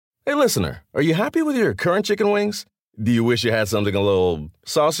Hey, listener, are you happy with your current chicken wings? Do you wish you had something a little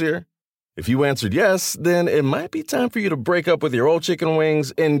saucier? If you answered yes, then it might be time for you to break up with your old chicken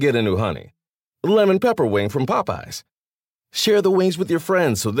wings and get a new honey. Lemon pepper wing from Popeyes. Share the wings with your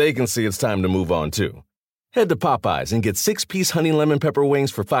friends so they can see it's time to move on, too. Head to Popeyes and get 6-piece honey lemon pepper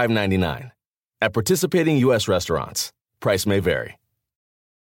wings for $5.99. At participating U.S. restaurants. Price may vary.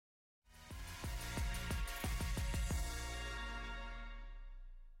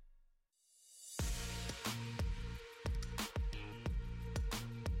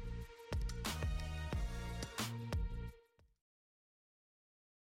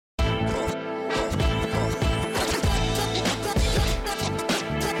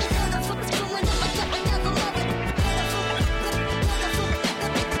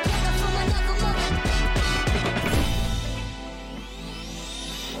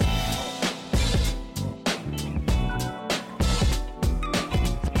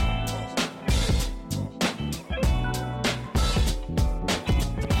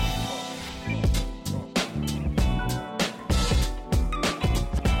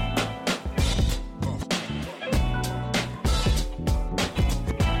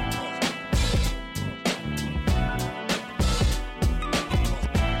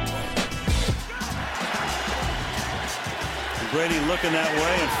 Brady looking that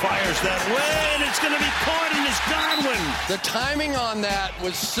way and fires that way, and it's going to be caught, and it's Godwin. The timing on that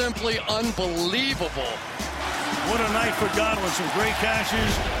was simply unbelievable. What a night for Godwin. Some great catches.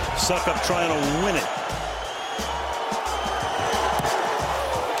 Succop trying to win it.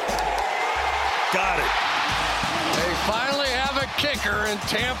 Got it. They finally have a kicker in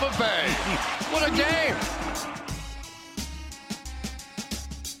Tampa Bay. What a game.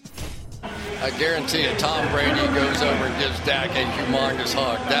 I guarantee you, Tom Brady goes over and gives Dak a humongous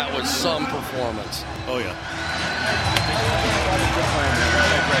hug. That was some performance. Oh, yeah.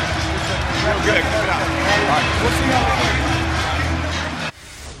 Real good. All right. We'll see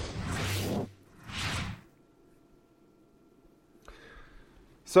how.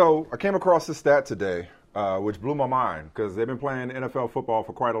 So I came across this stat today, which blew my mind because they've been playing NFL football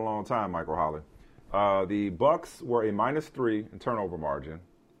for quite a long time, Michael Holly. The Bucs were a -3 in turnover margin.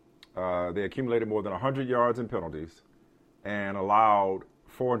 They accumulated more than 100 yards in penalties and allowed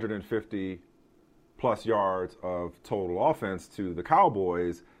 450-plus yards of total offense to the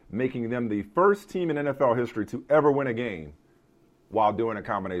Cowboys, making them the first team in NFL history to ever win a game while doing a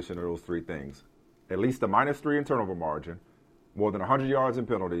combination of those three things. At least a -3 in turnover margin, more than 100 yards in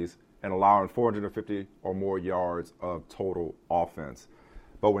penalties, and allowing 450 or more yards of total offense.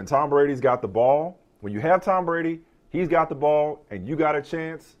 But when Tom Brady's got the ball, when you have Tom Brady, he's got the ball, and you got a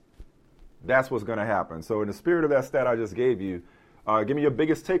chance, that's what's going to happen. So in the spirit of that stat I just gave you, give me your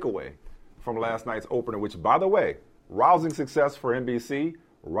biggest takeaway from last night's opener, which, by the way, rousing success for NBC,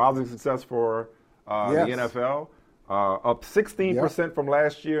 rousing success for the NFL, up 16% from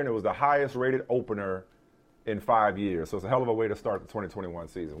last year, and it was the highest rated opener in 5 years. So it's a hell of a way to start the 2021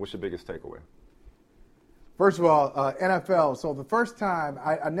 season. What's your biggest takeaway? First of all, NFL. So the first time,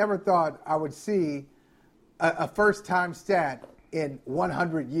 I never thought I would see a first-time stat in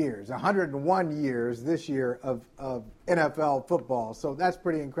 100 years, 101 years this year of NFL football. So that's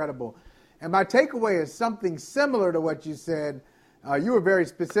pretty incredible. And my takeaway is something similar to what you said. You were very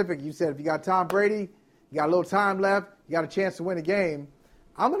specific. You said if you got Tom Brady, you got a little time left, you got a chance to win a game.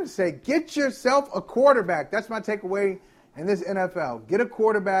 I'm going to say get yourself a quarterback. That's my takeaway in this NFL. Get a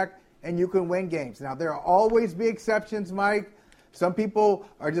quarterback and you can win games. Now, there will always be exceptions, Mike. Some people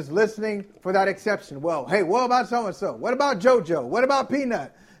are just listening for that exception. Well, hey, what about so-and-so? What about JoJo? What about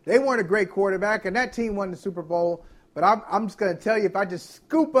Peanut? They weren't a great quarterback, and that team won the Super Bowl. But I'm just going to tell you, if I just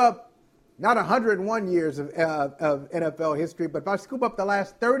scoop up not 101 years of NFL history, but if I scoop up the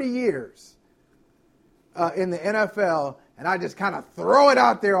last 30 years in the NFL and I just kind of throw it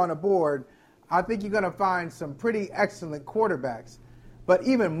out there on a board, I think you're going to find some pretty excellent quarterbacks. But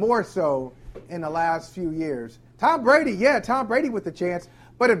even more so in the last few years. Tom Brady with the chance.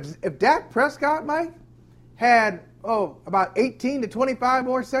 But if Dak Prescott, Mike, had, about 18 to 25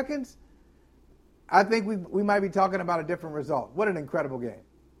 more seconds, I think we might be talking about a different result. What an incredible game.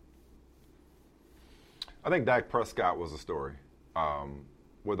 I think Dak Prescott was a story,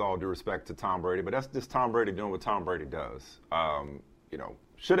 with all due respect to Tom Brady. But that's just Tom Brady doing what Tom Brady does.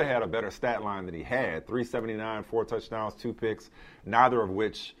 Should have had a better stat line than he had. 379, 4 touchdowns, 2 picks, neither of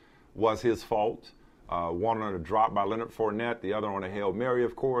which was his fault. One on a drop by Leonard Fournette, the other on a Hail Mary,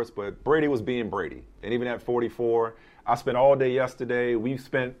 of course. But Brady was being Brady. And even at 44, I spent all day yesterday, we've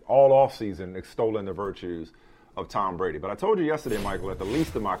spent all offseason extolling the virtues of Tom Brady. But I told you yesterday, Michael, that the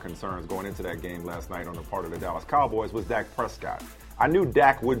least of my concerns going into that game last night on the part of the Dallas Cowboys was Dak Prescott. I knew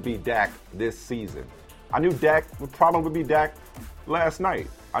Dak would be Dak this season. I knew Dak would probably be Dak last night.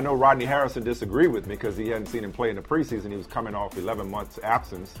 I know Rodney Harrison disagreed with me because he hadn't seen him play in the preseason. He was coming off 11 months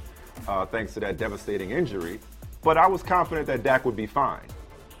absence thanks to that devastating injury. But I was confident that Dak would be fine.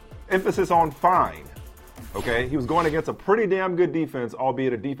 Emphasis on fine. Okay? He was going against a pretty damn good defense,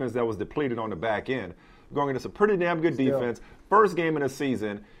 albeit a defense that was depleted on the back end. Going against a pretty damn good defense. First game in the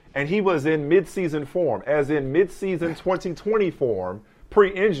season. And he was in midseason form, as in midseason 2020 form,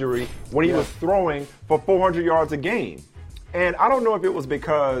 pre-injury, when he was throwing for 400 yards a game. And I don't know if it was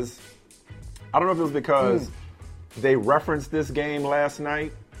because they referenced this game last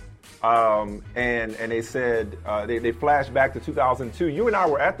night, and they said they flashed back to 2002. You and I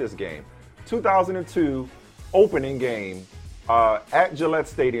were at this game, 2002 opening game at Gillette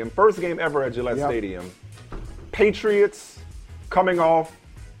Stadium, first game ever at Gillette Stadium. Patriots coming off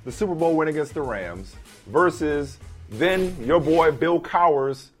the Super Bowl win against the Rams versus then your boy Bill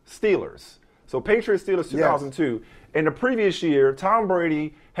Cowher's Steelers. So Patriots Steelers 2002. In the previous year, Tom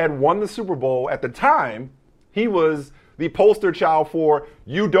Brady had won the Super Bowl. At the time, he was the poster child for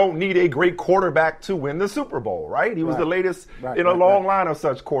you don't need a great quarterback to win the Super Bowl, right? He was the latest in a long line of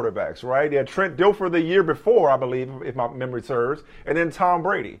such quarterbacks, right? They had Trent Dilfer the year before, I believe, if my memory serves, and then Tom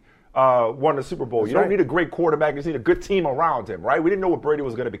Brady won the Super Bowl. You don't need a great quarterback. You just need a good team around him, right? We didn't know what Brady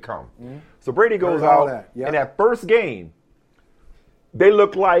was going to become. So Brady goes out, and that first game, they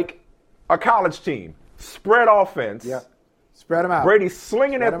look like a college team. Spread offense. Spread them out. Brady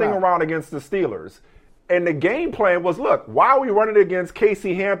slinging that thing around against the Steelers. And the game plan was, look, why are we running against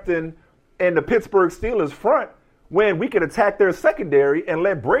Casey Hampton and the Pittsburgh Steelers front when we could attack their secondary and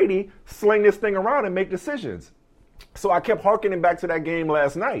let Brady sling this thing around and make decisions? So I kept harkening back to that game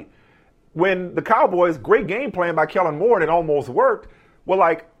last night when the Cowboys, great game plan by Kellen Moore, and it almost worked, were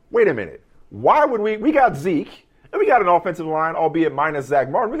like, wait a minute, why would we got Zeke, and we got an offensive line, albeit minus Zach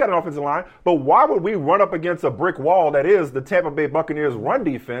Martin. We got an offensive line, but why would we run up against a brick wall that is the Tampa Bay Buccaneers run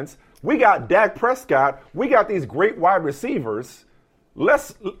defense? We got Dak Prescott. We got these great wide receivers.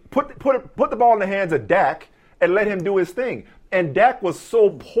 Let's put the ball in the hands of Dak and let him do his thing. And Dak was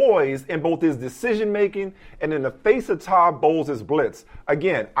so poised in both his decision-making and in the face of Todd Bowles' blitz.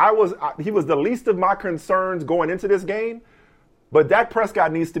 Again, he was the least of my concerns going into this game, but Dak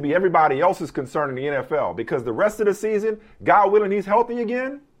Prescott needs to be everybody else's concern in the NFL because the rest of the season, God willing, he's healthy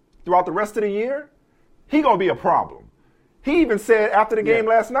again throughout the rest of the year, he's going to be a problem. He even said after the game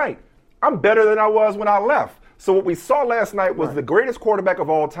last night, I'm better than I was when I left. So what we saw last night was the greatest quarterback of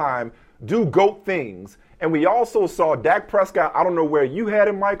all time do GOAT things. And we also saw Dak Prescott. I don't know where you had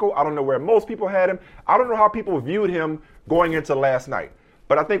him, Michael. I don't know where most people had him. I don't know how people viewed him going into last night.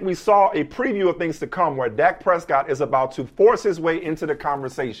 But I think we saw a preview of things to come where Dak Prescott is about to force his way into the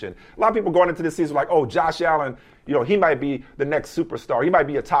conversation. A lot of people going into this season like, oh, Josh Allen, he might be the next superstar. He might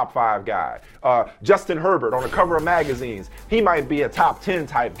be a top 5 guy. Justin Herbert on the cover of magazines, he might be a top 10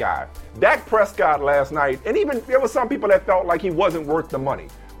 type guy. Dak Prescott last night, and even there were some people that felt like he wasn't worth the money.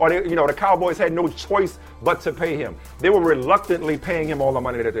 Or the Cowboys had no choice but to pay him. They were reluctantly paying him all the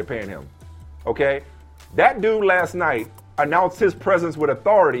money that they're paying him. Okay? That dude last night announced his presence with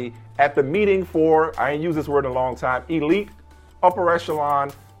authority at the meeting for, I ain't used this word in a long time, elite, upper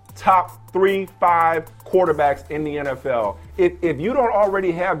echelon, top 3-5 quarterbacks in the NFL. If you don't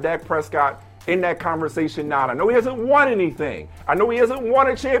already have Dak Prescott in that conversation now, I know he hasn't won anything. I know he hasn't won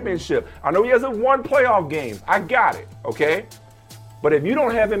a championship. I know he hasn't won playoff games. I got it, okay? But if you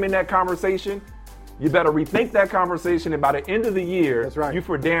don't have him in that conversation, you better rethink that conversation. And by the end of the year, you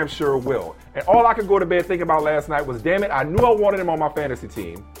for damn sure will. And all I could go to bed thinking about last night was, damn it, I knew I wanted him on my fantasy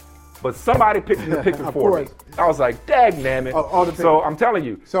team, but somebody picked him to pick him for me. I was like, dagnammit. So I'm telling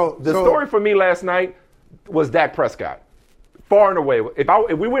you, the story for me last night was Dak Prescott. Far and away.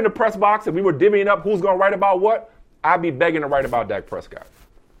 If we were in the press box and we were divvying up who's going to write about what, I'd be begging to write about Dak Prescott.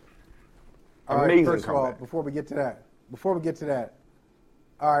 Amazing first of all, before we get to that,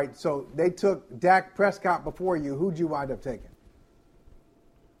 all right, so they took Dak Prescott before you. Who'd you wind up taking?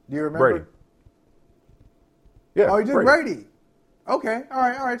 Do you remember? Brady. Yeah. Oh, you did Brady. Okay. All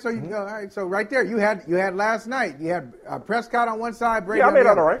right. So all right. So right there, you had last night. You had Prescott on one side, Brady. Yeah, I made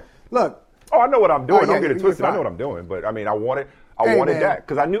out all right. Look. Oh, I know what I'm doing. Don't get it twisted. I know what I'm doing. But I mean, I wanted Dak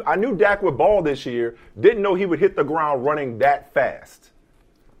because I knew Dak would ball this year. Didn't know he would hit the ground running that fast.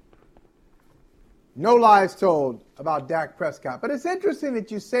 No lies told about Dak Prescott. But it's interesting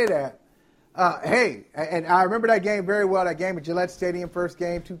that you say that. Hey, and I remember that game very well, that game at Gillette Stadium, first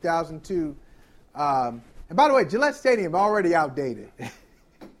game, 2002. And by the way, Gillette Stadium already outdated.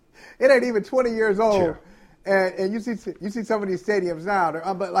 It ain't even 20 years old. Yeah. And you see some of these stadiums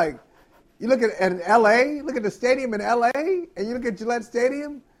now, but like, You look at L.A., look at the stadium in L.A., and you look at Gillette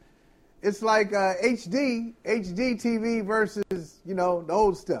Stadium, it's like HD TV versus, the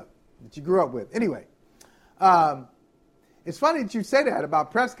old stuff that you grew up with. Anyway, it's funny that you say that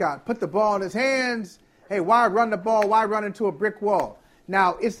about Prescott. Put the ball in his hands. Hey, why run the ball? Why run into a brick wall?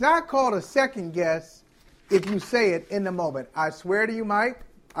 Now, it's not called a second guess if you say it in the moment. I swear to you, Mike,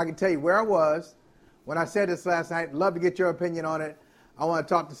 I can tell you where I was when I said this last night. Love to get your opinion on it. I want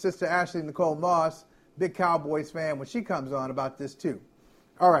to talk to Sister Ashley Nicole Moss, big Cowboys fan, when she comes on about this too.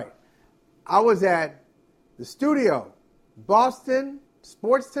 All right. I was at the studio, Boston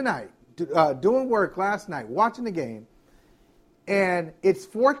Sports Tonight, doing work last night, watching the game, and it's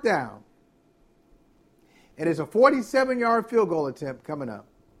 4th down. It is a 47-yard field goal attempt coming up.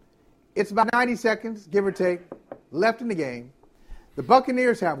 It's about 90 seconds, give or take, left in the game. The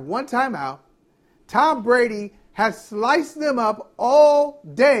Buccaneers have one timeout. Tom Brady has sliced them up all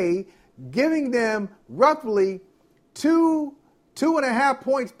day, giving them roughly 2.5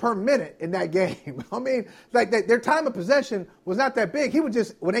 points per minute in that game. I mean, like their time of possession was not that big. He was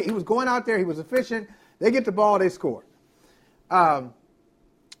he was going out there, he was efficient. They get the ball, they score.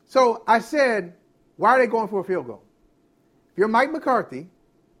 So I said, why are they going for a field goal? If you're Mike McCarthy,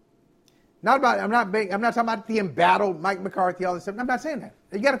 I'm not talking about the embattled Mike McCarthy, all this stuff. I'm not saying that.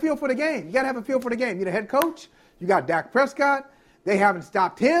 You got a feel for the game. You got to have a feel for the game. You're the head coach. You got Dak Prescott. They haven't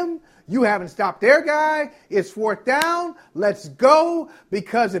stopped him. You haven't stopped their guy. It's 4th down. Let's go.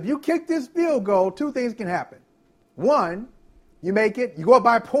 Because if you kick this field goal, 2 things can happen. 1, you make it. You go up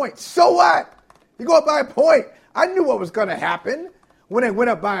by a point. So what? You go up by a point. I knew what was going to happen when it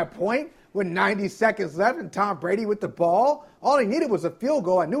went up by a point with 90 seconds left and Tom Brady with the ball. All he needed was a field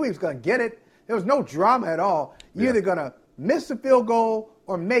goal. I knew he was going to get it. There was no drama at all. You're either going to miss the field goal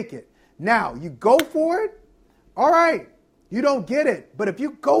or make it. Now, you go for it. All right. You don't get it. But if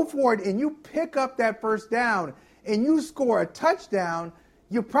you go for it and you pick up that first down and you score a touchdown,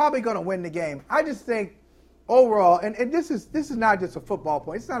 you're probably going to win the game. I just think overall, and this is not just a football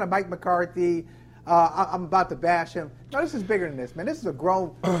point. It's not a Mike McCarthy. I'm about to bash him. No, this is bigger than this, man. This is a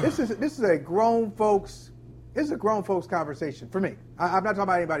grown folks conversation for me. I'm not talking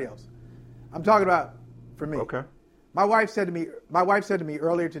about anybody else. I'm talking about for me. Okay. My wife said to me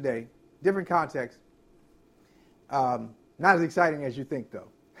earlier today, different context. Not as exciting as you think, though.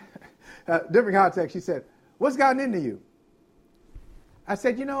 Different context. She said, "What's gotten into you?" I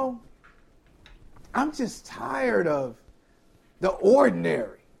said, I'm just tired of the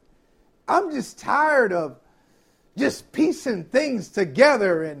ordinary. I'm just tired of just piecing things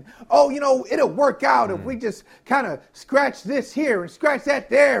together and, it'll work out if we just kind of scratch this here and scratch that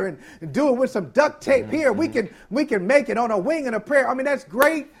there and do it with some duct tape here. We can make it on a wing and a prayer. I mean, that's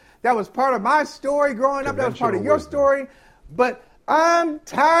great. That was part of my story growing up. That was part of your story. But I'm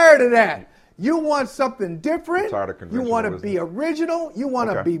tired of that. You want something different. You want to be original. You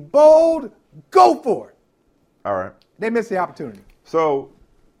want to be bold. Go for it. All right. They missed the opportunity. So,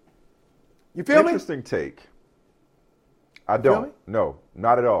 you feel me? Interesting take. I don't. No,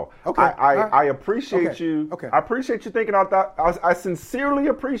 not at all. Okay. I appreciate you. Okay. I appreciate you thinking out that. I sincerely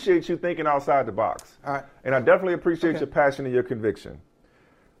appreciate you thinking outside the box. All right. And I definitely appreciate your passion and your conviction.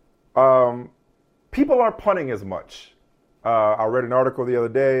 People aren't punting as much. I read an article the other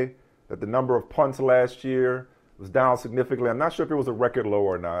day that the number of punts last year was down significantly. I'm not sure if it was a record low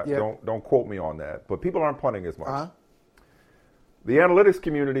or not. Yeah. Don't quote me on that. But people aren't punting as much. Uh-huh. The analytics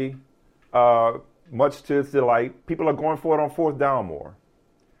community, much to its delight, people are going for it on 4th down more.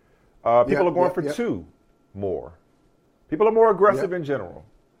 People are going for 2 more. People are more aggressive in general.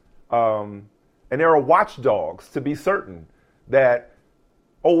 And there are watchdogs to be certain that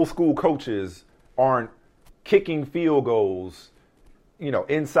old school coaches aren't kicking field goals,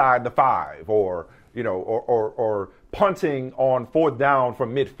 inside the 5 or punting on 4th down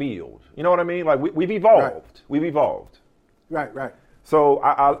from midfield. You know what I mean? Like we've evolved. Right. We've evolved. Right. So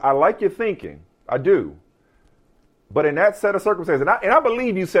I like your thinking. I do. But in that set of circumstances, and I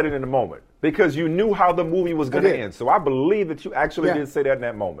believe you said it in the moment because you knew how the movie was going to end. So I believe that you actually did say that in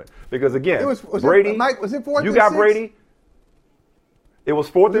that moment. Because again, was Brady, Mike, was it 4th and 6? You got Brady. It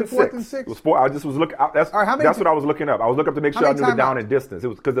was 4th and 6. 4th and 6? It was 4. I just was looking. That's what I was looking up. I was looking up to make sure I knew the down and distance. It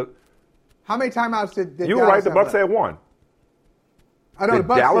was because. How many timeouts did you were right? The Bucs had 1. I know the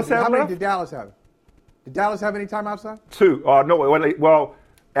Bucs. Dallas have how many left? did Dallas have? Did Dallas have any timeouts left? 2. No. Well,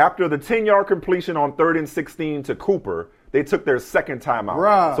 after the 10-yard completion on 3rd and 16 to Cooper, they took their second timeout.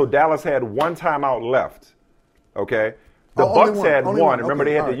 Bruh. So Dallas had 1 timeout left. Okay. The Bucs had 1. Remember,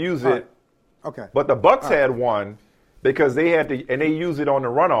 they had to use it. Okay. But the Bucs had 1 because they had to, and they used it on the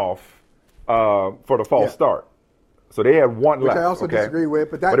runoff for the false start. So they had one which left. I also okay? disagree with,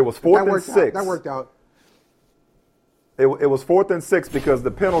 but it was 4th and 6. That worked out. It was 4th and 6 because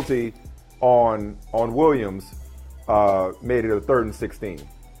the penalty on Williams made it a 3rd and 16.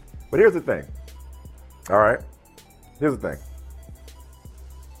 But here's the thing. All right? Here's the thing.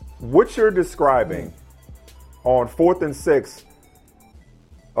 What you're describing on 4th and 6,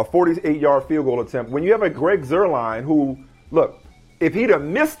 a 48-yard field goal attempt, when you have a Greg Zuerlein who, look, if he'd have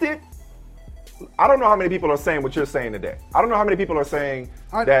missed it, I don't know how many people are saying what you're saying today. I don't know how many people are saying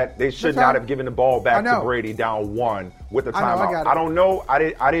that they should not have given the ball back to Brady down 1 with the timeout. I don't know. I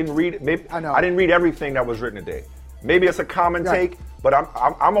didn't read it. Maybe I didn't read everything that was written today. Maybe it's a common take, but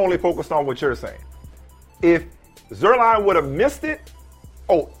I'm only focused on what you're saying. If Zuerlein would have missed it,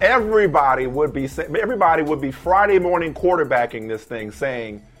 everybody would be Friday morning quarterbacking this thing,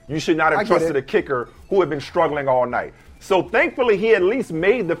 saying you should not have trusted a kicker who had been struggling all night. So thankfully, he at least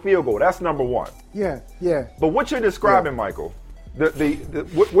made the field goal. That's number one. Yeah. But what you're describing, Michael,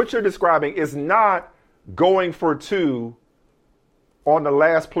 what you're describing is not going for 2 on the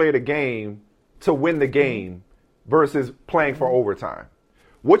last play of the game to win the game versus playing for overtime.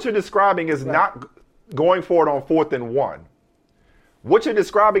 What you're describing is not going for it on 4th and 1. What you're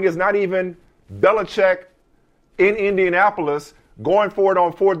describing is not even Belichick in Indianapolis going for it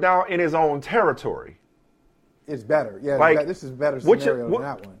on 4th down in his own territory. It's better. Yeah, this is a better scenario than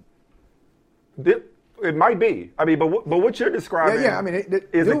that one. It might be. I mean, but what you're describing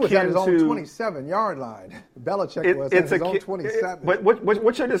is akin was at his own 27-yard line. Belichick was at his own 27. But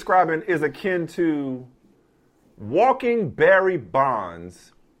what you're describing is akin to walking Barry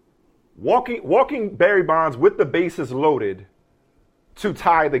Bonds with the bases loaded to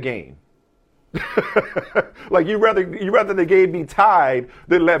tie the game. Like you rather the game be tied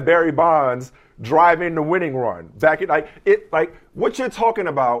than let Barry Bonds drive in the winning run. What you're talking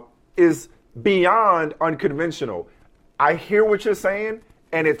about is beyond unconventional. I hear what you're saying,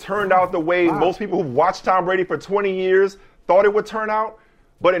 and it turned out the way most people who've watched Tom Brady for 20 years thought it would turn out.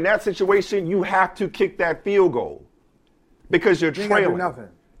 But in that situation, you have to kick that field goal because you're trailing. Nothing.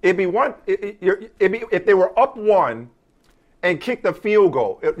 It'd be if they were up 1 and kicked the field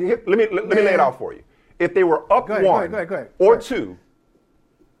goal. Let me lay it out for you. If they were up 1 or 2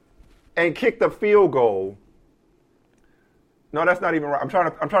 and kicked the field goal. No, that's not even right. I'm trying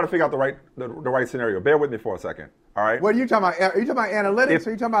to figure out the right scenario. Bear with me for a second. All right. What are you talking about? Are you talking about analytics?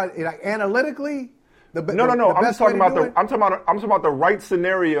 Are you talking about analytically? No. I'm talking about the right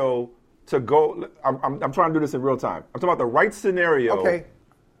scenario to go. I'm trying to do this in real time. I'm talking about the right scenario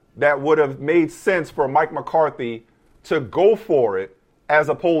that would have made sense for Mike McCarthy to go for it as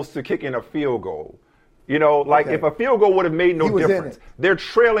opposed to kicking a field goal. If a field goal would have made no difference. They're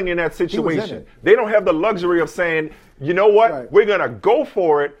trailing in that situation. They don't have the luxury of saying, you know what, we're going to go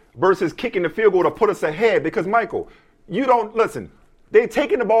for it versus kicking the field goal to put us ahead. Because, Michael, they've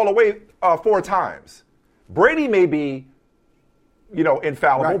taken the ball away 4 times. Brady may be,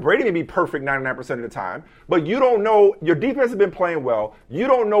 infallible. Right. Brady may be perfect 99% of the time. But you don't know, your defense has been playing well. You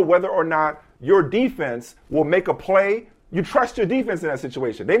don't know whether or not your defense will make a play. You trust your defense in that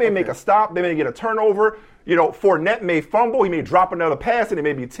situation. They may make a stop. They may get a turnover. Fournette may fumble. He may drop another pass, and it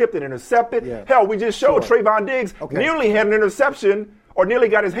may be tipped and intercepted. Yeah. Hell, we just showed Trayvon Diggs nearly had an interception or nearly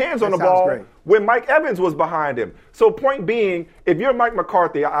got his hands on the ball when Mike Evans was behind him. So point being, if you're Mike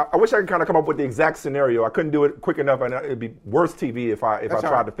McCarthy, I wish I could kind of come up with the exact scenario. I couldn't do it quick enough, and it'd be worse TV if I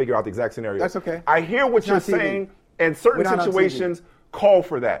tried to figure out the exact scenario. That's okay. I hear what you're saying, and certain situations call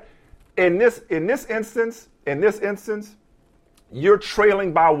for that. In this instance, you're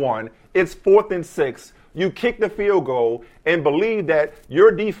trailing by 1. It's 4th and 6. You kick the field goal and believe that your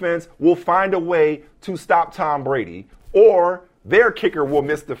defense will find a way to stop Tom Brady, or their kicker will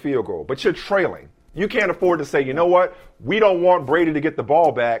miss the field goal. But you're trailing. You can't afford to say, you know what, we don't want Brady to get the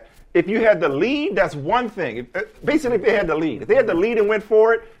ball back. If you had the lead, that's one thing. Basically, if they had the lead. If they had the lead and went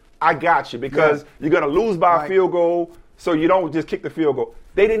for it, I got you, because you're going to lose by a field goal, so you don't just kick the field goal.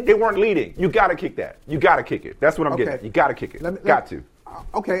 They weren't leading. You got to kick that. You got to kick it. That's what I'm getting at. You got to kick it. Got to.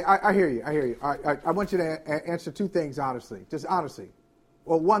 Okay, I hear you. I want you to answer 2 things honestly. Just honestly.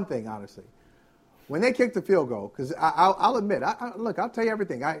 Well, one thing honestly. When they kicked the field goal, because I'll admit, I'll tell you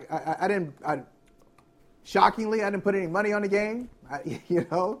everything. Shockingly, I didn't put any money on the game,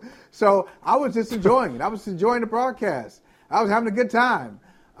 So I was just enjoying it. I was enjoying the broadcast. I was having a good time.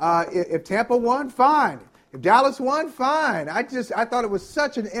 If Tampa won, fine. If Dallas won, fine. I thought it was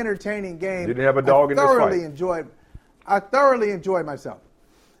such an entertaining game. Didn't have a dog in this fight. I thoroughly enjoyed myself,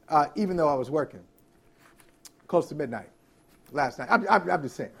 even though I was working close to midnight last night. I'm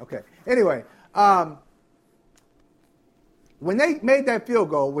just saying. Okay. Anyway, when they made that field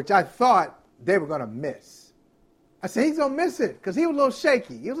goal, which I thought they were going to miss, I said, he's going to miss it because he was a little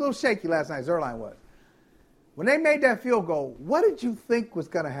shaky. He was a little shaky last night, Zuerlein was. When they made that field goal, what did you think was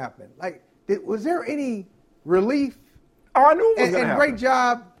going to happen? Like, was there any relief? Oh, I knew it was going to happen. Great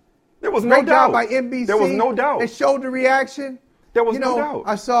job. There was no doubt. Great job by NBC. There was no doubt. They showed the reaction. There was no doubt.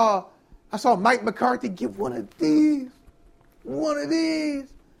 I saw Mike McCarthy give one of these,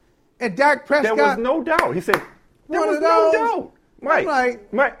 and Dak Prescott. There was no doubt. He said, there was no doubt.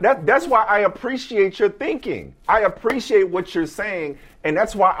 Mike, that's why I appreciate your thinking. I appreciate what you're saying, and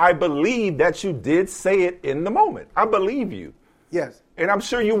that's why I believe that you did say it in the moment. I believe you. Yes. And I'm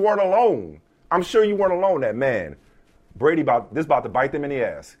sure you weren't alone. That, man, Brady about to bite them in the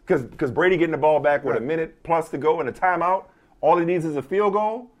ass. Because Brady getting the ball back with a minute plus to go and a timeout, all he needs is a field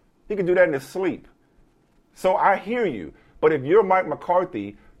goal. He can do that in his sleep. So I hear you. But if you're Mike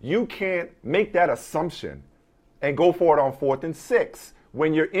McCarthy, you can't make that assumption and go for it on 4th and 6.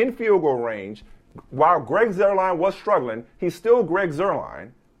 When you're in field goal range, while Greg Zuerlein was struggling, he's still Greg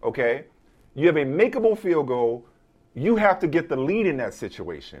Zuerlein, okay? You have a makeable field goal. You have to get the lead in that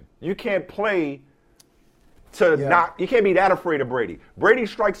situation. You can't play you can't be that afraid of Brady. Brady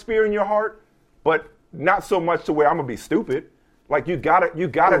strikes fear in your heart, but not so much to where I'm going to be stupid. Like, you gotta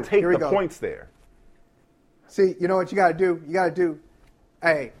take the points there. See, you know what you got to do? You got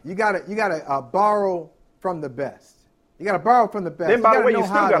to borrow from the best. You got to borrow from the best. Then, by the way, you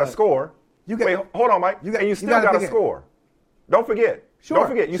still got to score. Wait, hold on, Mike. You still got to score. Don't forget. Sure, Don't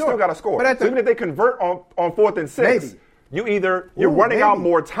forget, you still got to score. So even if they convert on 4th and 6, you're running out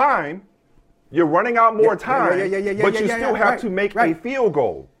more time. You're running out more time, but you still have to make a field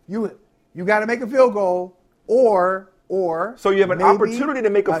goal. You got to make a field goal, or so you have an opportunity to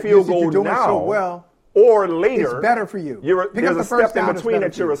make a field goal now, or later. It's better for you. There's a step in between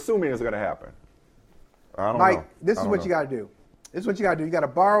that you're assuming is going to happen. I don't know. Mike, this is what you got to do. You got to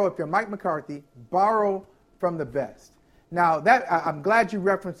borrow. If you're Mike McCarthy, borrow from the best. Now, I'm glad you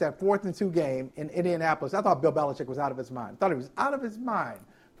referenced that 4th and 2 game in Indianapolis. I thought Bill Belichick was out of his mind. I thought he was out of his mind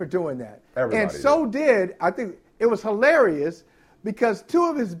for doing that. I think it was hilarious because 2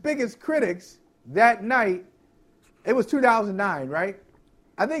 of his biggest critics that night, it was 2009, right?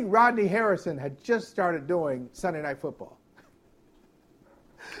 I think Rodney Harrison had just started doing Sunday Night Football.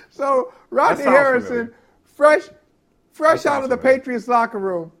 So Rodney Harrison, fresh out of the Patriots locker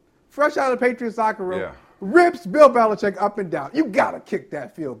room, rips Bill Belichick up and down. You got to kick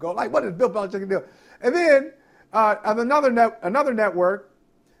that field goal. Like, what is Bill Belichick do? And then on another network,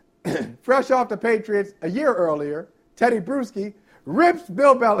 fresh off the Patriots a year earlier, Teddy Bruschi rips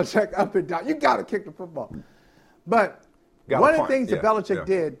Bill Belichick up and down. You got to kick the football. But one of the things that Belichick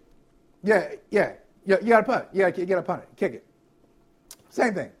did, you got to punt. You got to punt it, kick it.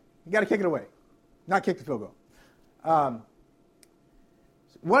 Same thing. You got to kick it away, not kick the field goal.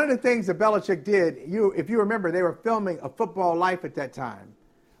 One of the things that Belichick did, if you remember, they were filming A Football Life at that time,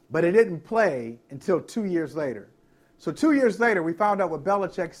 but it didn't play until 2 years later. So 2 years later, we found out what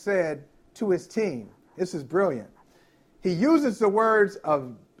Belichick said to his team. This is brilliant. He uses the words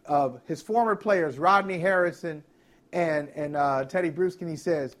of his former players, Rodney Harrison and Teddy Bruschi, and he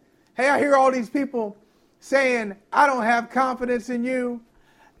says, hey, I hear all these people saying, I don't have confidence in you.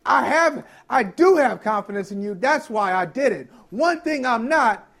 I do have confidence in you. That's why I did it. One thing I'm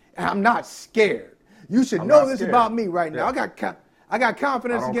not scared. You should know this about me right now. I got confidence I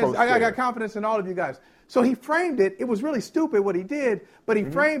got confidence in all of you guys. So he framed it. It was really stupid what he did, but he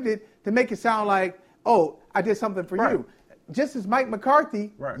framed it to make it sound like, oh, I did something for you. Just as Mike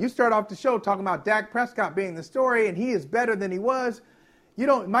McCarthy, you start off the show talking about Dak Prescott being the story and he is better than he was.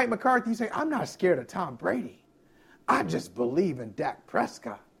 Mike McCarthy, you say, I'm not scared of Tom Brady. I just believe in Dak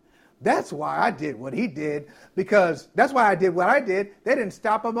Prescott. That's why I did what he did, because that's why I did what I did. They didn't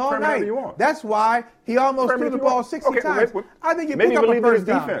stop him all night. That's why he almost threw the ball 60 times. I think you pick up a first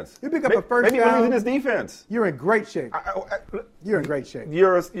down. You pick up a first down. Maybe believe in his defense. You're in great shape. You're in great shape.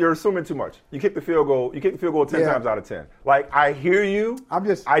 You're assuming too much. You kick the field goal. You kick the field goal 10 times out of 10. Like, I hear you.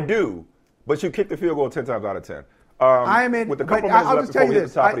 I do. But you kick the field goal 10 times out of 10. I am in. With a couple minutes I'll left just tell you before we hit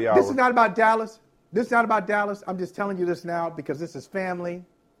this. the top of the hour. This is not about Dallas. This is not about Dallas. I'm just telling you this now because this is family.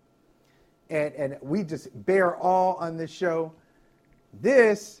 And we just bear all on this show.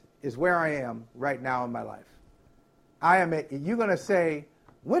 This is where I am right now in my life. You're going to say,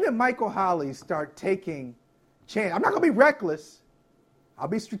 when did Michael Holley start taking chance? I'm not going to be reckless. I'll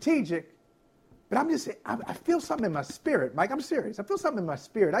be strategic. But I'm just saying, I feel something in my spirit, Mike. I'm serious. I feel something in my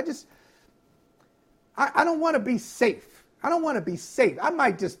spirit. I don't want to be safe. I don't want to be safe. I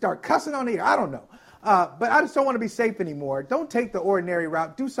might just start cussing on the air. I don't know. But I just don't want to be safe anymore. Don't take the ordinary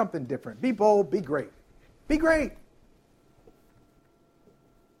route. Do something different. Be bold. Be great. Be great.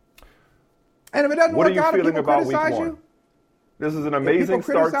 And if it doesn't What work are you out, feeling people about week criticize one? you. This is an amazing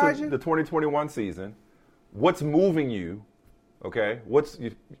start criticize to you? the 2021 season. What's moving you? Okay, what's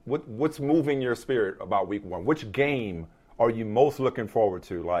moving your spirit about week one? Which game are you most looking forward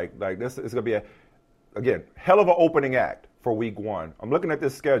to? Like this is gonna be again hell of an opening act for week one. I'm looking at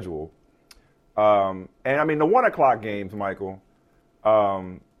this schedule, and I mean the 1 o'clock games, Michael.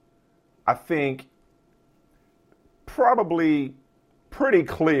 I think probably pretty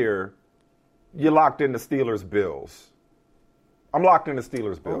clear. You're locked in the Steelers-Bills. I'm locked in the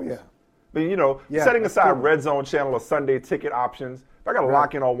Steelers-Bills. Oh, yeah. I mean, setting aside Red Zone Channel or Sunday ticket options, if I got to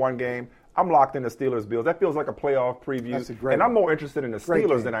lock in on one game, I'm locked in the Steelers-Bills. That feels like a playoff preview. That's a great and I'm one. more interested in the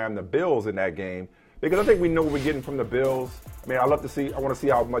Steelers than I am the Bills in that game because I think we know what we're getting from the Bills. I mean, I want to see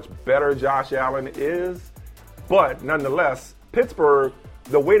how much better Josh Allen is. But nonetheless, Pittsburgh,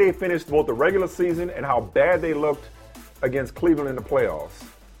 the way they finished both the regular season and how bad they looked against Cleveland in the playoffs,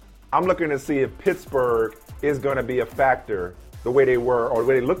 I'm looking to see if Pittsburgh is going to be a factor the way they were or the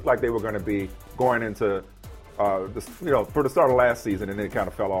way they looked like they were going to be going into, for the start of last season, and then it kind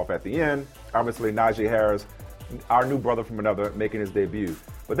of fell off at the end. Obviously, Najee Harris, our new brother from another, making his debut.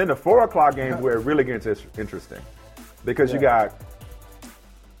 But then the 4 o'clock games where it really gets interesting because you got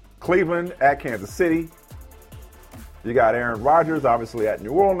Cleveland at Kansas City. You got Aaron Rodgers, obviously, at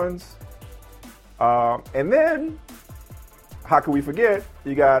New Orleans. And then, how can we forget,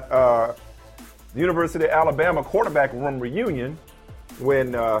 you got the University of Alabama quarterback room reunion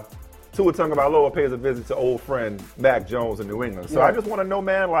when Tua Tagovailoa pays a visit to old friend Mac Jones in New England. So I just want to know,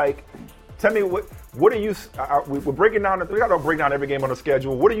 man, tell me what are you? We're breaking down. We got to break down every game on the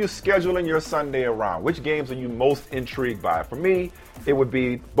schedule. What are you scheduling your Sunday around? Which games are you most intrigued by? For me, it would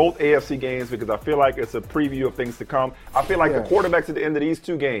be both AFC games because I feel like it's a preview of things to come. I feel like the quarterbacks at the end of these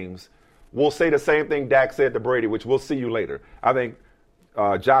two games will say the same thing Dak said to Brady, which we'll see you later. I think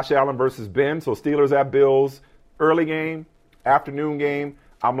Josh Allen versus Ben, so Steelers at Bills, early game, afternoon game.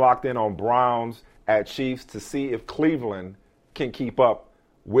 I'm locked in on Browns at Chiefs to see if Cleveland can keep up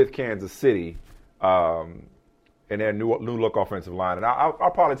with Kansas City and their new look offensive line. And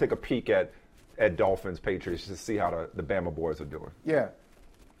I'll probably take a peek at Dolphins, Patriots to see how the Bama boys are doing. Yeah.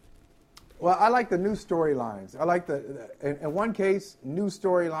 Well, I like the new storylines. I like in one case, new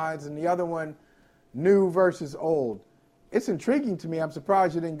storylines, and the other one, new versus old. It's intriguing to me. I'm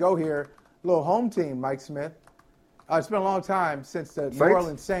surprised you didn't go here. Little home team, Mike Smith. It's been a long time since the New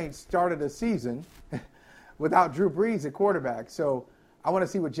Orleans Saints started a season without Drew Brees at quarterback. So I want to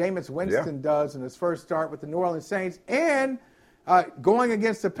see what Jameis Winston does in his first start with the New Orleans Saints. And going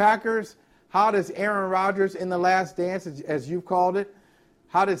against the Packers, how does Aaron Rodgers in the last dance, as you've called it,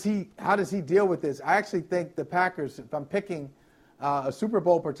 how does he deal with this? I actually think the Packers, if I'm picking a Super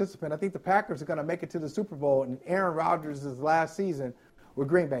Bowl participant, I think the Packers are going to make it to the Super Bowl in Aaron Rodgers' last season with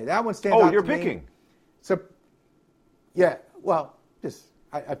Green Bay. That one stands out to me. Oh, you're picking. So, yeah, well,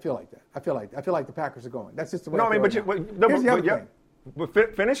 I feel like that. I feel like the Packers are going. That's just the way I feel. Here's the other thing.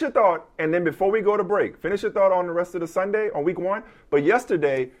 But finish your thought, and then before we go to break, finish your thought on the rest of the Sunday on week one. But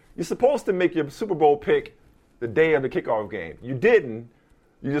yesterday, you're supposed to make your Super Bowl pick the day of the kickoff game. You didn't.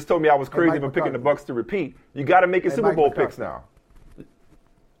 You just told me I was crazy for picking the Bucs to repeat. You got to make your Super Bowl picks now.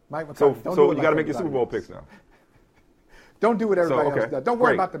 Mike McCarthy, so you got to make your Super Bowl picks now. Don't do what everybody else does. Don't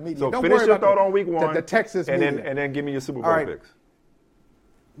worry about the media. So Don't finish worry your about thought on week one, the Texas media. and then give me your Super Bowl picks.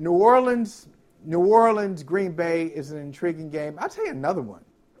 New Orleans, Green Bay is an intriguing game. I'll tell you another one.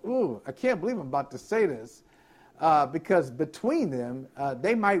 Ooh, I can't believe I'm about to say this because between them,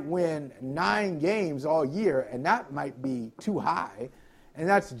 they might win 9 games all year, and that might be too high. And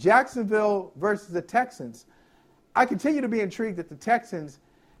that's Jacksonville versus the Texans. I continue to be intrigued that the Texans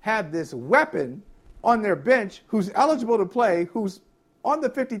have this weapon on their bench who's eligible to play, who's on the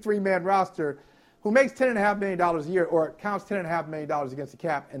 53-man roster, who makes $10.5 million a year or counts $10.5 million against the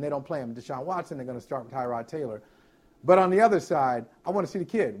cap, and they don't play him. Deshaun Watson, they're going to start with Tyrod Taylor. But on the other side, I want to see the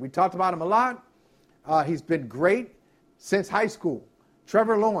kid. We talked about him a lot. He's been great since high school.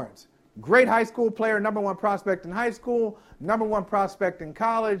 Trevor Lawrence, great high school player, number 1 prospect in high school, number 1 prospect in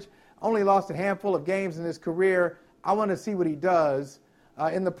college, only lost a handful of games in his career. I want to see what he does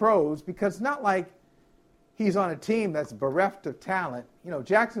in the pros because it's not like he's on a team that's bereft of talent. You know,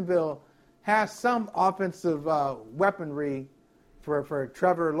 Jacksonville has some offensive weaponry for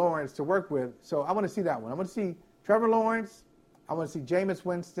Trevor Lawrence to work with. So I want to see that one. I want to see Trevor Lawrence. I want to see Jameis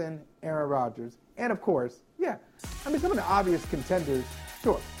Winston, Aaron Rodgers. And, of course, some of the obvious contenders,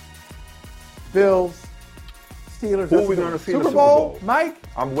 sure. Bills, Steelers. Who are we going to see in the Super Bowl? Mike?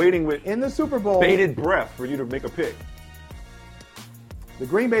 I'm waiting with in the Super Bowl, bated breath for you to make a pick. The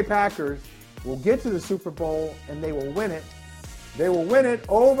Green Bay Packers will get to the Super Bowl, and they will win it. They will win it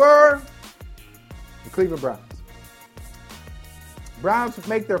over The Cleveland Browns. Browns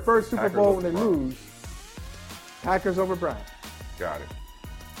make their first Super Packers Bowl when over they Browns. lose. Packers over Browns. Got it.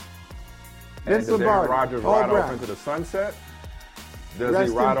 Vince And does Aaron Lombardi, Rodgers all ride off Browns. into the sunset? Does Rest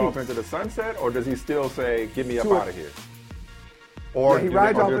he in ride off peace. into the sunset, or does he still say, "Get me up To a- out of here"? Or Yeah, he do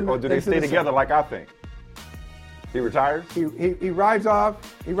rides they, off or into do they the stay together sun. like I think? He retires. He rides off.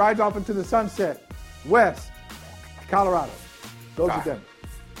 He rides off into the sunset, west, Colorado. Goes to Ah. Denver.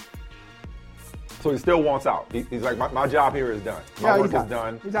 So he still wants out. He's like, my job here is done. My work is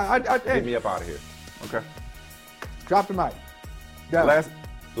done. He's out. Hey, Get me up out of here. Okay. drop the mic. Done.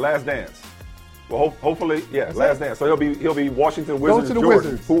 Last dance. Well, hopefully, yeah, That's last it. dance. So he'll be Washington Wizards. to the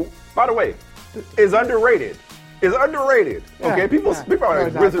Jordan, Wizards. who, by the way, is underrated. Is underrated. Yeah, Okay, people yeah. speak about No, like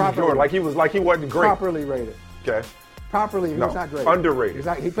he's not Wizards properly- Jordan like he wasn't great. Properly rated. Okay. Properly, he No, was not great. underrated.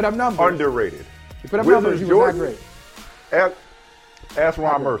 He put up numbers. Underrated. He put up Wizards numbers. He was Jordan? not great. Ask Ron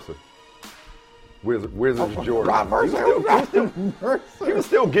Not great. Mercer. Wizards Jordan. Ron Mercer. He was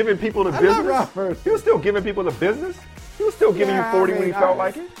still giving people the I love business. Ron Mercer. He was still giving people the business. He was still giving you 40 when he felt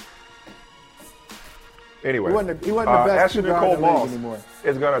like it. Anyway, He wasn't the best Ashley shooter Nicole in the league Moss anymore.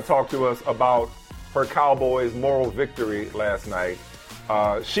 is going to talk to us about her Cowboys' moral victory last night.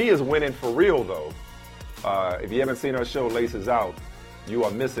 She is winning for real, though. If you haven't seen her show Laces Out, you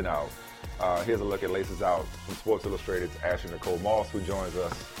are missing out. Here's a look at Laces Out from Sports Illustrated's Ashley Nicole Moss, who joins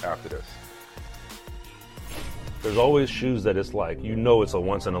us after this. There's always shoes that it's like, it's a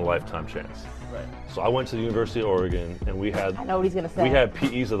once-in-a-lifetime chance. Right. So I went to the University of Oregon, and we had I know what he's gonna say. we had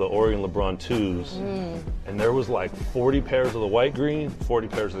PEs of the Oregon LeBron 2s, and there was like 40 pairs of the white green, 40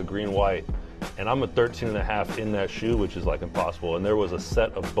 pairs of the green white, and I'm a 13 and a half in that shoe, which is like impossible. And there was a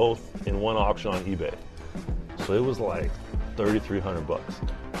set of both in one auction on eBay, so it was like $3,300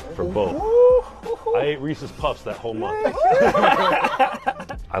 for both. I ate Reese's Puffs that whole month.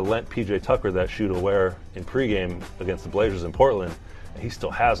 I lent PJ Tucker that shoe to wear in pregame against the Blazers in Portland, and he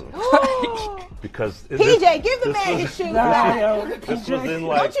still has them. Because PJ, give the man his shoes back. This was in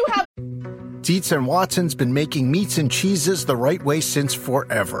like Don't you have Dietz and Watson's been making meats and cheeses the right way since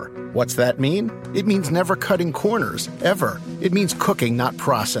forever. What's that mean? It means never cutting corners, ever. It means cooking, not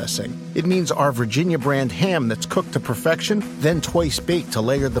processing. It means our Virginia brand ham that's cooked to perfection, then twice baked to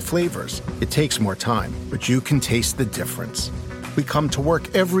layer the flavors. It takes more time, but you can taste the difference. We come to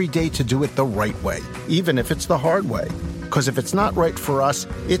work every day to do it the right way, even if it's the hard way. Because if it's not right for us,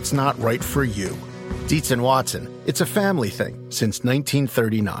 it's not right for you. Dietz and Watson, it's a family thing since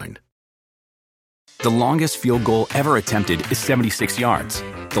 1939. The longest field goal ever attempted is 76 yards.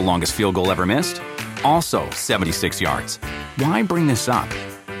 The longest field goal ever missed? Also 76 yards. Why bring this up?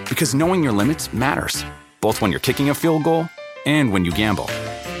 Because knowing your limits matters, both when you're kicking a field goal and when you gamble.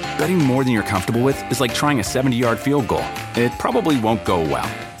 Betting more than you're comfortable with is like trying a 70-yard field goal. It probably won't go well.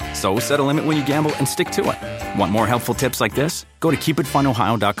 So set a limit when you gamble and stick to it. Want more helpful tips like this? Go to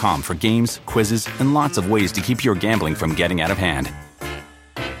keepitfunohio.com for games, quizzes, and lots of ways to keep your gambling from getting out of hand.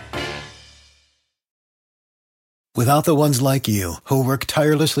 Without the ones like you, who work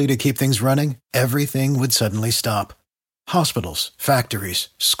tirelessly to keep things running, everything would suddenly stop. Hospitals, factories,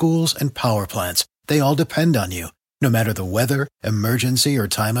 schools, and power plants, they all depend on you. No matter the weather, emergency, or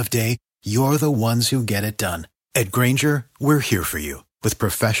time of day, you're the ones who get it done. At Grainger, we're here for you with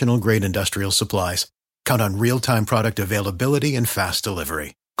professional-grade industrial supplies. Count on real-time product availability and fast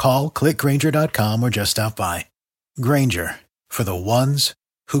delivery. Call, clickgrainger.com, or just stop by. Grainger, for the ones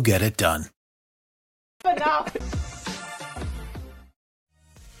who get it done. enough?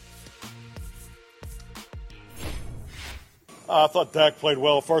 I thought Dak played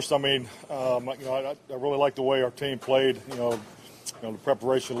well. First, I really liked the way our team played. The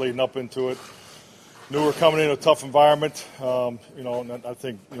preparation leading up into it. Knew we were coming in a tough environment. And I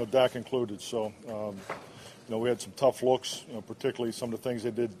think Dak included. So, we had some tough looks. Particularly some of the things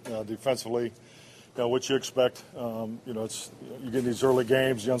they did defensively. What you expect. You get in these early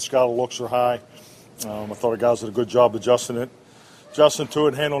games. The unscouted looks are high. I thought the guys did a good job adjusting to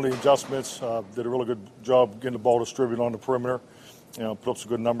it, handling the adjustments. Did a really good job getting the ball distributed on the perimeter. Put up some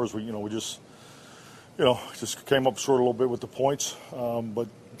good numbers. We just came up short a little bit with the points. But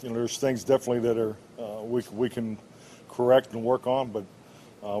there's things definitely that are we can correct and work on. But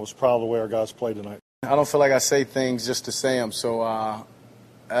I was proud of the way our guys played tonight. I don't feel like I say things just to say them. So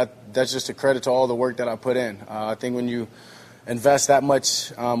that's just a credit to all the work that I put in. I think when you invest that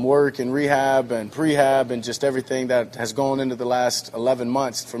much work and rehab and prehab and just everything that has gone into the last 11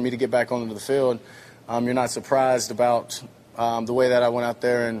 months for me to get back onto the field, you're not surprised about the way that I went out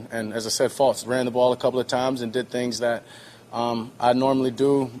there and as I said, ran the ball a couple of times and did things that I normally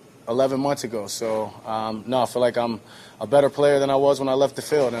do 11 months ago. So, no, I feel like I'm a better player than I was when I left the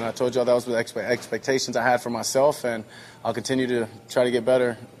field. And I told y'all that was the expectations I had for myself, and I'll continue to try to get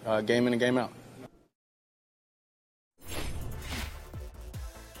better game in and game out.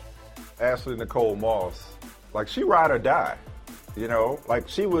 Ashley Nicole Moss, like she ride or die, you know, like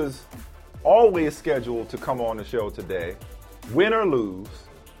she was always scheduled to come on the show today, win or lose,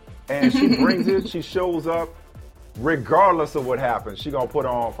 and she brings it, she shows up, regardless of what happens, she gonna put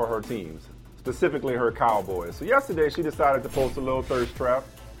on for her teams, specifically her Cowboys. So yesterday she decided to post a little thirst trap,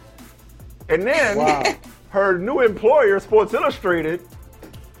 and then her new employer, Sports Illustrated,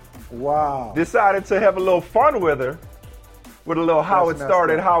 decided to have a little fun with her, with a little how it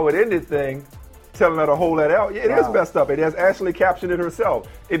started, how it ended thing, telling her to hold that out. It is messed up. It has Ashley captioned it herself.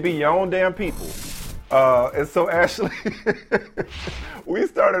 It be your own damn people. And so, Ashley, we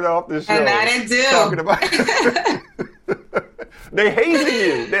started off this show talking about they hazing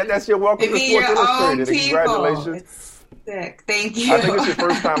you. That's your welcome to Sports Illustrated. Congratulations. It's sick. Thank you. I think it's your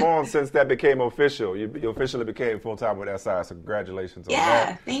first time on since that became official. You officially became full-time with SI, so congratulations on that.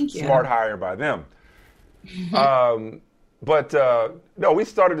 Yeah, thank you. Smart hire by them. But no, we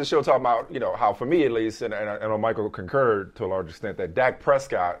started the show talking about, you know, how for me at least, and I know Michael concurred to a large extent, that Dak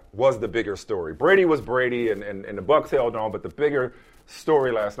Prescott was the bigger story. Brady was Brady, and the Bucs held on, but the bigger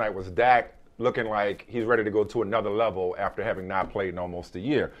story last night was Dak looking like he's ready to go to another level after having not played in almost a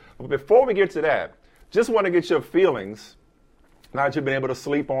year. But before we get to that, just want to get your feelings, now that you've been able to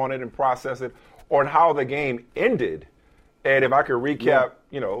sleep on it and process it, on how the game ended. And if I could recap,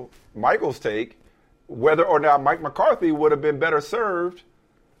 you know, Michael's take, whether or not Mike McCarthy would have been better served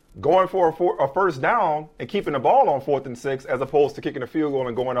going for a first down and keeping the ball on 4th and 6 as opposed to kicking a field goal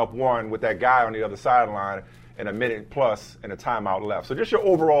and going up 1 with that guy on the other sideline and a minute plus and a timeout left. So just your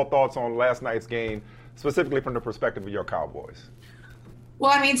overall thoughts on last night's game, specifically from the perspective of your Cowboys.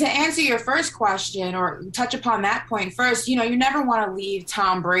 Well, I mean, to answer your first question or touch upon that point first, you know, you never want to leave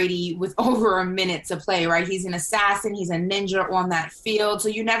Tom Brady with over a minute to play, right? He's an assassin. He's a ninja on that field. So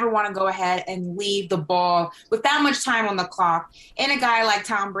you never want to go ahead and leave the ball with that much time on the clock in a guy like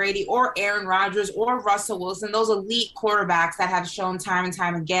Tom Brady or Aaron Rodgers or Russell Wilson, those elite quarterbacks that have shown time and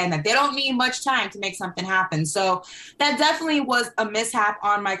time again that they don't need much time to make something happen. So that definitely was a mishap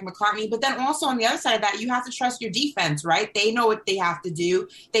on Mike McCarthy. But then also on the other side of that, you have to trust your defense, right? They know what they have to do.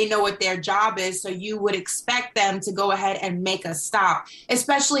 They know what their job is, so you would expect them to go ahead and make a stop,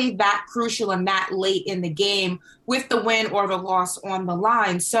 especially that crucial and that late in the game with the win or the loss on the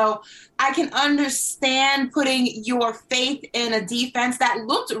line. So I can understand putting your faith in a defense that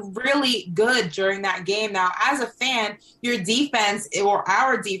looked really good during that game. Now, as a fan, your defense, or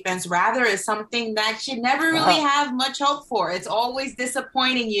our defense rather, is something that you never really have much hope for. It's always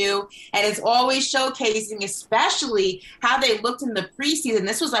disappointing you, and it's always showcasing, especially how they looked in the preseason.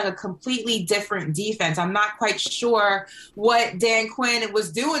 This was like a completely different defense. I'm not quite sure what Dan Quinn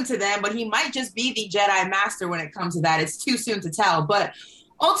was doing to them, but he might just be the Jedi Master when it comes to that. It's too soon to tell. But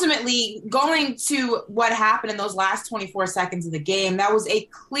ultimately, going to what happened in those last 24 seconds of the game, that was a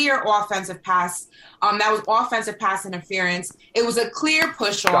clear offensive pass. That was offensive pass interference. It was a clear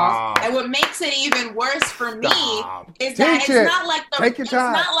push-off. And what makes it even worse for me is that it's not like the... Take your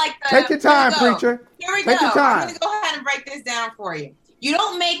time. It's not like the... Take your time, preacher. Here we Take go. your time. I'm going to go ahead and break this down for you. You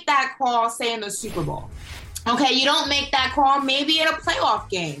don't make that call, say, in the Super Bowl. Okay, you don't make that call maybe in a playoff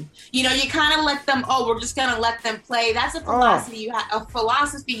game. You know, you kind of let them, we're just going to let them play. That's a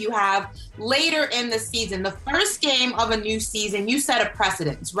philosophy you have later in the season. The first game of a new season, you set a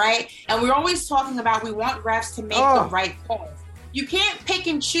precedence, right? And we're always talking about we want refs to make the right calls. You can't pick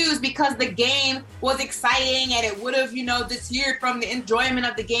and choose because the game was exciting and it would have, deterred from the enjoyment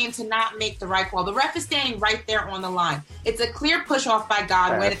of the game to not make the right call. The ref is standing right there on the line. It's a clear push off by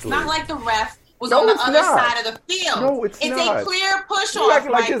Godwin. Absolutely. It's not like the ref was on the other side of the field. No, it's not. It's a clear push You're off,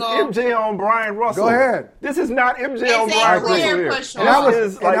 acting like Michael. it's MJ on Brian Russell. Go ahead. This is not MJ on Brian Russell here. Push and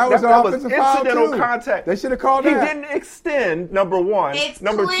that was incidental contact. They should have called that. He didn't extend, number one.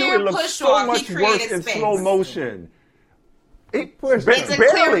 Number two, it looked so much worse in slow motion. It's a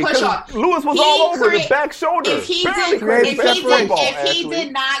clear push-off. Lewis was all over his back shoulder. If he did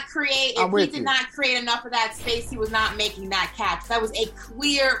not create enough of that space, he was not making that catch. That was a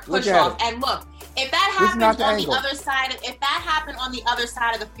clear push-off. And look, if that happened on the other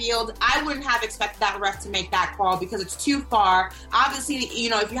side of the field, I wouldn't have expected that ref to make that call because it's too far. Obviously,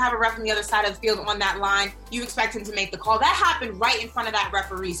 if you have a ref on the other side of the field on that line, you expect him to make the call. That happened right in front of that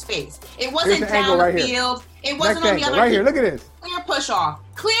referee's face. It wasn't down the field. It wasn't on the other. Right here, look at this. Clear push off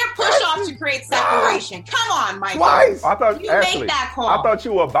to create separation. Come on, Michael. Twice. I thought you make that call. I thought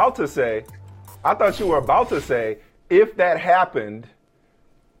you were about to say, if that happened,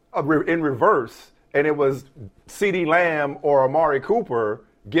 in reverse, and it was CeeDee Lamb or Amari Cooper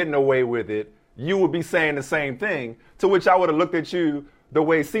getting away with it, you would be saying the same thing, to which I would have looked at you the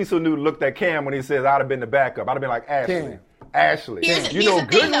way Cecil Newton looked at Cam when he says, I'd have been the backup. I'd have been like, Ashley, you know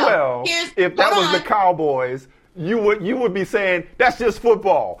good and well, if that was the Cowboys, you would be saying, that's just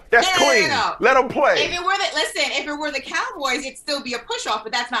football. That's clean. No. Let them play. If it were the Cowboys, it'd still be a push-off,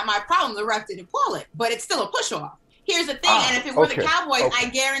 but that's not my problem. The ref didn't call it, but it's still a push-off. Here's the thing, and if it were the Cowboys, I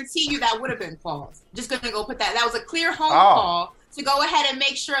guarantee you that would have been called. Just going to go put that. That was a clear home call to go ahead and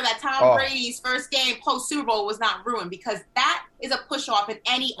make sure that Tom Brady's first game post-Super Bowl was not ruined, because that is a push-off in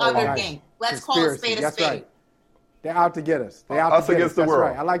any other game. Let's call a spade a spade. Right. They're out to get us. They're out us to get against us. the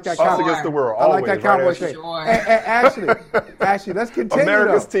world. Right. I like that. Us against the world. I like that Cowboys thing. Sure. Ashley, let's continue.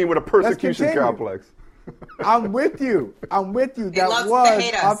 America's team with a persecution complex. I'm with you. That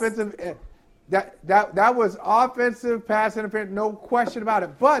was offensive. That was offensive pass interference, no question about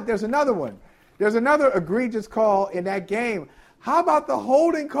it. But there's another one. There's another egregious call in that game. How about the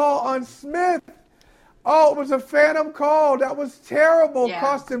holding call on Smith? Oh, it was a phantom call. That was terrible. Yeah.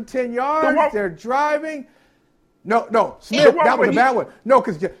 Cost him 10 yards. They're driving. No, Smith, that was a bad one. No,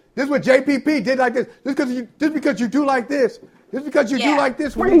 because this is what JPP did like this. This because you do like this. This because you do like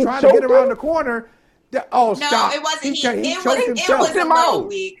this when you're trying to get around the corner. Stop. No, it wasn't. It was a little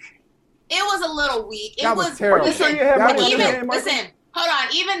weak. It was a little weak. That was terrible. Listen, hold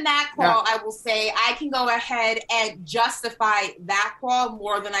on. Even that call, I will say, I can go ahead and justify that call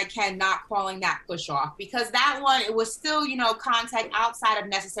more than I can not calling that push off, because that one, it was still, contact outside of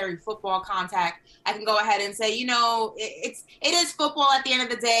necessary football contact. I can go ahead and say, it is football at the end of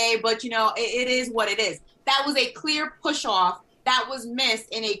the day, but it is what it is. That was a clear push off that was missed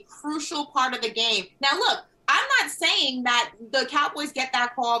in a crucial part of the game. Now, look, I'm not saying that the Cowboys get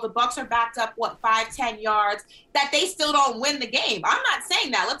that call, the Bucs are backed up, 5-10 yards, that they still don't win the game. I'm not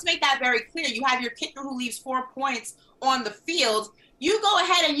saying that. Let's make that very clear. You have your kicker who leaves 4 points on the field. You go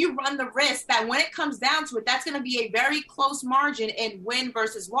ahead and you run the risk that when it comes down to it, that's going to be a very close margin in win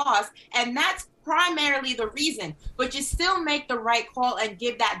versus loss, and that's primarily the reason. But you still make the right call and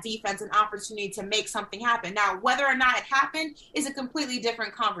give that defense an opportunity to make something happen. Now, whether or not it happened is a completely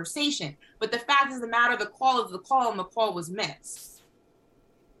different conversation. But the fact is the matter, the call is the call, and the call was missed.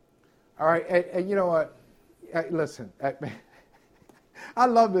 All right, and you know what? Listen, I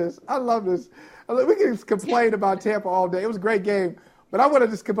love this. We can complain about Tampa all day. It was a great game. But I want to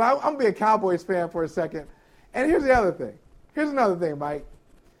just complain. I'm going to be a Cowboys fan for a second. And here's the other thing. Here's another thing, Mike.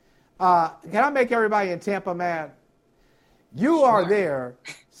 Can I make everybody in Tampa mad? You are there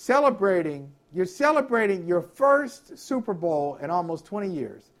celebrating. You're celebrating your first Super Bowl in almost 20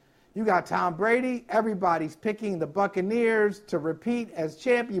 years. You got Tom Brady. Everybody's picking the Buccaneers to repeat as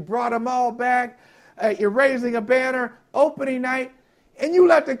champ. You brought them all back. You're raising a banner. Opening night. And you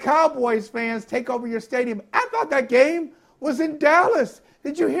let the Cowboys fans take over your stadium. I thought that game was in Dallas.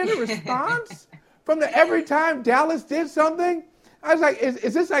 Did you hear the response from every time Dallas did something? I was like,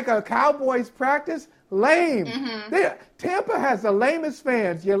 is this like a Cowboys practice? Lame. Mm-hmm. Tampa has the lamest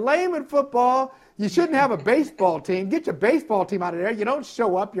fans. You're lame in football. You shouldn't have a baseball team. Get your baseball team out of there. You don't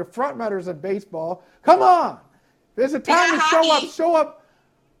show up. You're front runners in baseball. Come on. There's a time to show up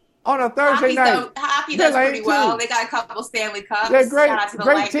on a Thursday night. Hockey does pretty well. They got a couple Stanley Cups. They're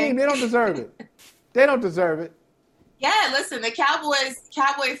great team. They don't deserve it. They don't deserve it. Yeah, listen, the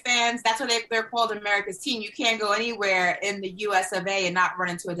Cowboy fans, that's what they're called, America's team. You can't go anywhere in the US of A and not run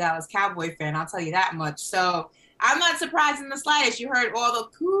into a Dallas Cowboy fan, I'll tell you that much. So I'm not surprised in the slightest. You heard all the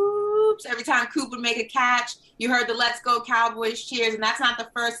Coops every time Coop would make a catch. You heard the Let's Go Cowboys cheers, and that's not the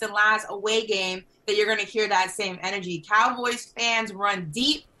first and last away game that you're going to hear that same energy. Cowboys fans run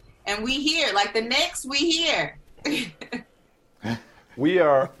deep, and we here. Like the Knicks, we here. We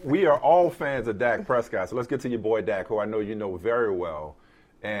are all fans of Dak Prescott. So let's get to your boy Dak, who I know you know very well.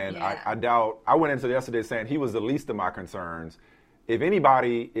 And I doubt – I went into yesterday saying he was the least of my concerns. If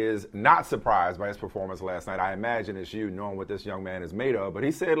anybody is not surprised by his performance last night, I imagine it's you, knowing what this young man is made of. But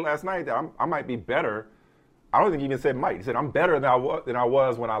he said last night that I might be better. I don't think he even said might. He said I'm better than I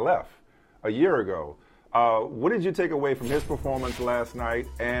was when I left a year ago. What did you take away from his performance last night?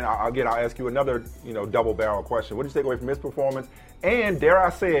 And I'll ask you another, double-barrel question. What did you take away from his performance? And dare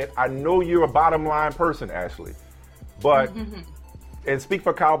I say it, I know you're a bottom-line person, Ashley, but and speak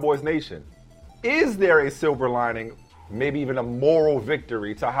for Cowboys Nation. Is there a silver lining, maybe even a moral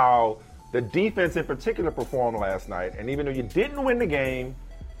victory, to how the defense in particular performed last night? And even though you didn't win the game,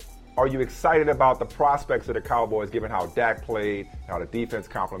 are you excited about the prospects of the Cowboys, given how Dak played, how the defense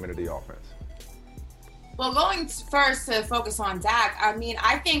complemented the offense? Well, going first to focus on Dak, I mean,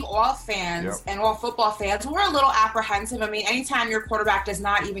 I think all fans and all football fans were a little apprehensive. I mean, anytime your quarterback does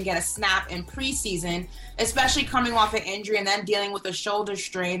not even get a snap in preseason, especially coming off an injury and then dealing with a shoulder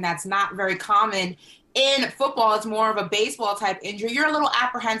strain that's not very common in football, it's more of a baseball type injury. You're a little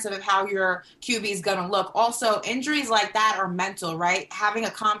apprehensive of how your QB is going to look. Also, injuries like that are mental, right? Having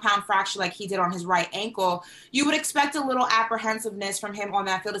a compound fracture like he did on his right ankle, you would expect a little apprehensiveness from him on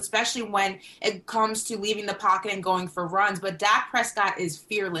that field, especially when it comes to leaving the pocket and going for runs. But Dak Prescott is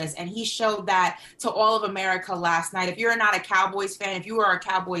fearless, and he showed that to all of America last night. If you're not a Cowboys fan, if you are a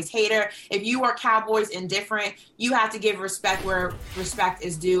Cowboys hater, if you are Cowboys indifferent, you have to give respect where respect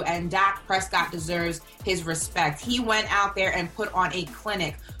is due, and Dak Prescott deserves his respect. He went out there and put on a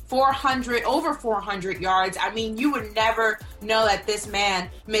clinic. Over 400 yards. I mean, you would never know that this man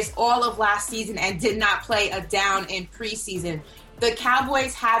missed all of last season and did not play a down in preseason. The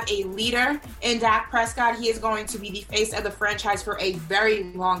Cowboys have a leader in Dak Prescott. He is going to be the face of the franchise for a very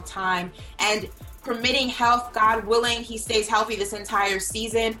long time. And permitting health, God willing, he stays healthy this entire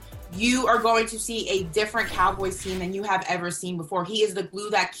season, you are going to see a different Cowboys team than you have ever seen before. He is the glue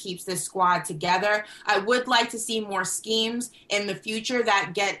that keeps this squad together. I would like to see more schemes in the future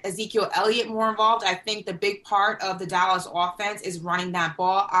that get Ezekiel Elliott more involved. I think the big part of the Dallas offense is running that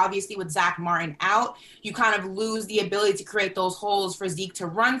ball. Obviously, with Zach Martin out, you kind of lose the ability to create those holes for Zeke to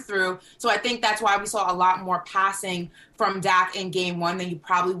run through. So I think that's why we saw a lot more passing from Dak in game one than you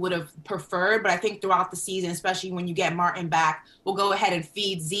probably would have preferred. But I think throughout the season, especially when you get Martin back, we'll go ahead and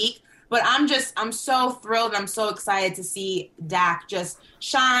feed Zeke. But I'm so thrilled and I'm so excited to see Dak just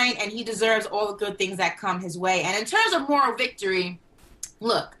shine, and he deserves all the good things that come his way. And in terms of moral victory,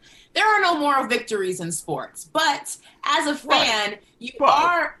 look, there are no moral victories in sports. But as a fan, you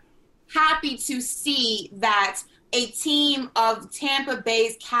are happy to see that a team of Tampa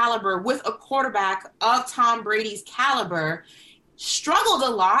Bay's caliber with a quarterback of Tom Brady's caliber struggled a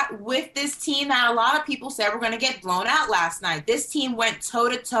lot with this team that a lot of people said were going to get blown out last night. This team went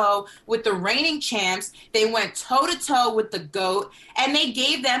toe-to-toe with the reigning champs. They went toe-to-toe with the GOAT, and they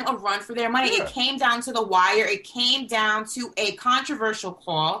gave them a run for their money. Yeah. It came down to the wire. It came down to a controversial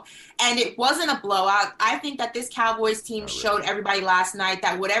call, and it wasn't a blowout. I think that this Cowboys team showed everybody last night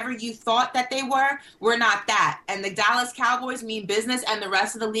that whatever you thought that they were not that. And the Dallas Cowboys mean business, and the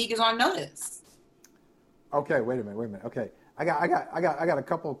rest of the league is on notice. Okay, wait a minute. Okay. I got a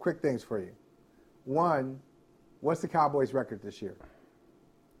couple of quick things for you. One, what's the Cowboys' record this year?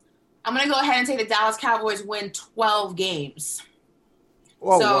 I'm going to go ahead and say the Dallas Cowboys win 12 games.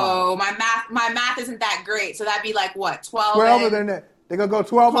 Oh, so wow. my math isn't that great. So that'd be like what? 12 and then they're going to go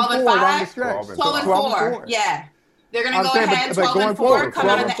 12 and 4 down the stretch. 12 and 4. Yeah. They're going to go ahead 12 and 4 come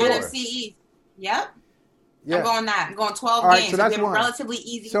out of the NFC East. Yep. Yeah. I'm going that. I'm going 12 games. So that's a relatively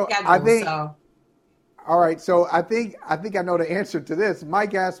easy schedule. I think, all right, so I think I know the answer to this.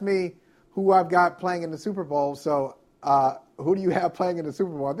 Mike asked me who I've got playing in the Super Bowl. So who do you have playing in the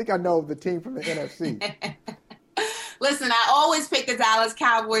Super Bowl? I think I know the team from the NFC. Listen, I always pick the Dallas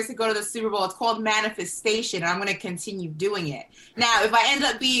Cowboys to go to the Super Bowl. It's called manifestation, and I'm going to continue doing it. Now, if I end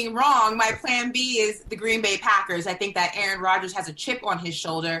up being wrong, my plan B is the Green Bay Packers. I think that Aaron Rodgers has a chip on his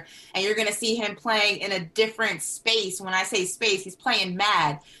shoulder, and you're going to see him playing in a different space. When I say space, he's playing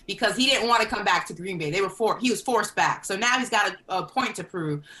mad because he didn't want to come back to Green Bay. He was forced back, so now he's got a point to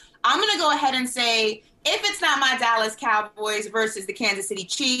prove. I'm going to go ahead and say, if it's not my Dallas Cowboys versus the Kansas City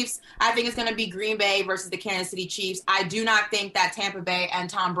Chiefs, I think it's going to be Green Bay versus the Kansas City Chiefs. I do not think that Tampa Bay and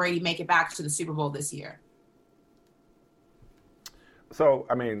Tom Brady make it back to the Super Bowl this year. So,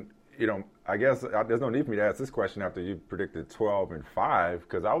 I mean, I guess there's no need for me to ask this question after you predicted 12 and 5,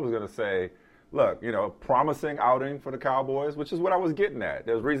 because I was going to say, look, promising outing for the Cowboys, which is what I was getting at.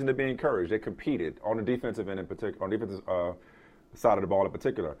 There's reason to be encouraged. They competed on the defensive end in particular, on the defensive side of the ball in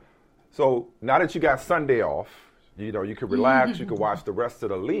particular. So now that you got Sunday off, you could relax, you could watch the rest of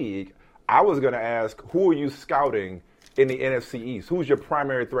the league. I was going to ask, who are you scouting in the NFC East? Who's your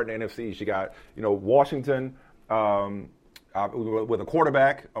primary threat in the NFC East? You got, Washington with a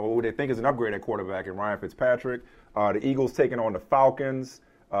quarterback, or who they think is an upgrade at quarterback in Ryan Fitzpatrick. The Eagles taking on the Falcons.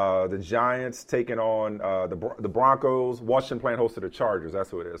 The Giants taking on the Broncos. Washington playing host to the Chargers. That's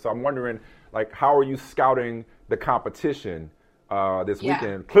who it is. So I'm wondering, how are you scouting the competition this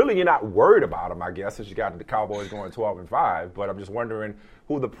weekend? Clearly, you're not worried about them, I guess, since you got the Cowboys going 12 and 5. But I'm just wondering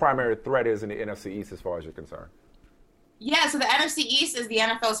who the primary threat is in the NFC East as far as you're concerned. Yeah, so the NFC East is the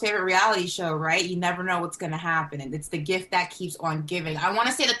NFL's favorite reality show, right? You never know what's going to happen, and it's the gift that keeps on giving. I want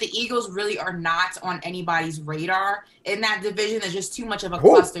to say that the Eagles really are not on anybody's radar in that division. There's just too much of a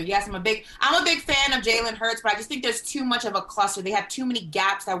cluster. Yes, I'm a big fan of Jalen Hurts, but I just think there's too much of a cluster. They have too many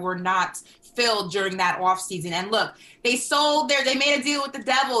gaps that were not filled during that offseason. And look, they made a deal with the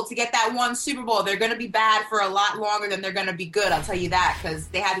devil to get that one Super Bowl. They're going to be bad for a lot longer than they're going to be good, I'll tell you that, because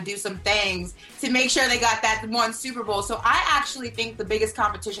they had to do some things to make sure they got that one Super Bowl. So I actually think the biggest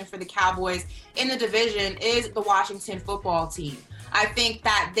competition for the Cowboys in the division is the Washington football team. I think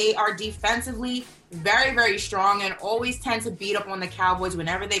that they are defensively very, very strong and always tend to beat up on the Cowboys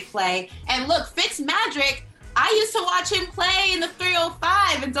whenever they play. And look, Fitzmagic, I used to watch him play in the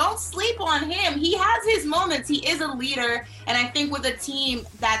 305, and don't sleep on him. He has his moments. He is a leader, and I think with a team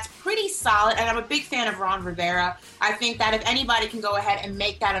that's pretty solid, and I'm a big fan of Ron Rivera, I think that if anybody can go ahead and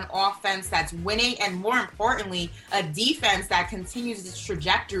make that an offense that's winning, and more importantly, a defense that continues its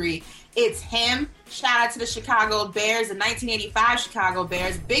trajectory, it's him. Shout out to the Chicago Bears, the 1985 Chicago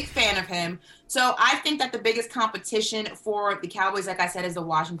Bears. Big fan of him. So I think that the biggest competition for the Cowboys, like I said, is the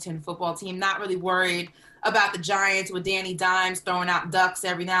Washington football team. Not really worried about the Giants with Danny Dimes throwing out ducks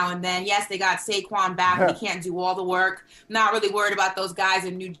every now and then. Yes, they got Saquon back, but he can't do all the work. Not really worried about those guys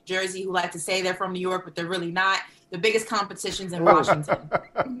in New Jersey who like to say they're from New York, but they're really not. The biggest competition's in Washington.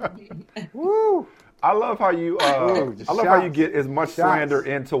 Woo! I love how you how you get as much slander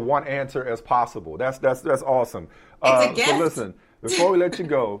into one answer as possible. That's awesome. It's a gift. So listen, before we let you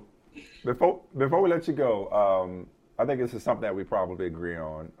go, I think this is something that we probably agree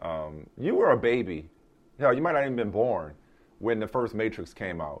on. You were a baby. Hell, you might not even been born when the first Matrix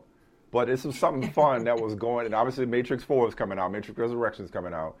came out. But this was something fun that was going, and obviously Matrix 4 is coming out, Matrix Resurrection is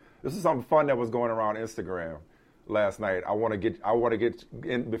coming out. This is something fun that was going around Instagram last night. I want to get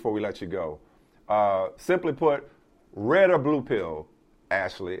in before we let you go. Simply put, red or blue pill,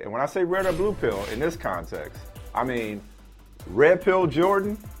 Ashley. And when I say red or blue pill in this context, I mean red pill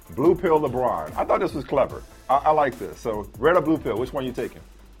Jordan, blue pill LeBron. I thought this was clever. I like this. So red or blue pill, which one are you taking?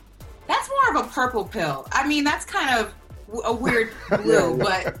 That's more of a purple pill. I mean, that's kind of a weird blue,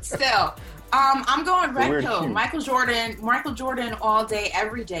 but still. I'm going red pill. Michael Jordan all day,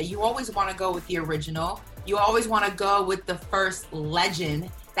 every day. You always want to go with the original. You always want to go with the first legend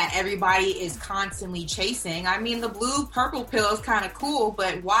that everybody is constantly chasing. I mean, the blue purple pill is kind of cool,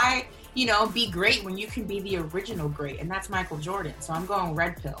 but why, be great when you can be the original great? And that's Michael Jordan. So I'm going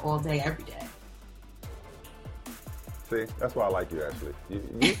red pill all day, every day. See, that's why I like you, Ashley.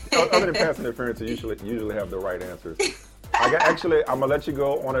 You other than pass interference, you usually have the right answers. I'm gonna let you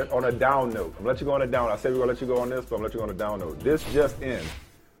go on a down note. I said we're gonna let you go on this, but I'm gonna let you go on a down note. This just in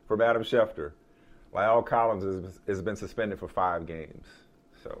from Adam Schefter. La'el Collins has been suspended for 5 games.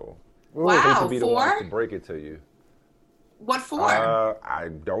 So I hate to be the one to break it to you. What for? I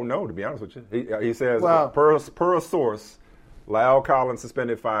don't know, to be honest with you. He says per a source, La'el Collins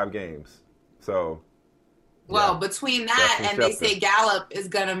suspended 5 games. So. Well, between that and they say Gallup is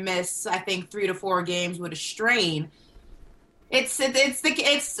going to miss, I think, 3 to 4 games with a strain. It's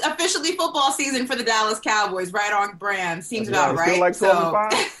officially football season for the Dallas Cowboys, right on brand. Seems about right. Still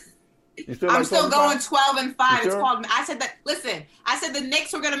like 12-5? I'm still going 12-5. It's called. I said the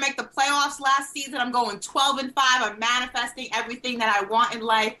Knicks were going to make the playoffs last season. I'm going 12-5. I'm manifesting everything that I want in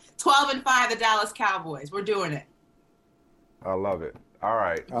life. 12-5, the Dallas Cowboys. We're doing it. I love it. All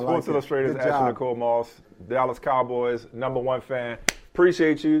right. Sports Illustrated's Ashley Nicole Moss, Dallas Cowboys, #1 fan.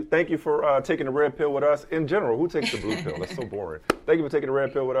 Appreciate you. Thank you for taking the red pill with us. In general, who takes the blue pill? That's so boring. Thank you for taking the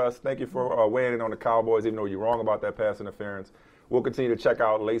red pill with us. Thank you for weighing in on the Cowboys, even though you're wrong about that pass interference. We'll continue to check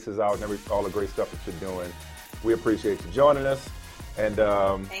out Laces Out and all the great stuff that you're doing. We appreciate you joining us. And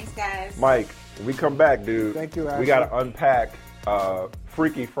thanks, guys. Mike, when we come back, dude, thank you, Ashley. We got to unpack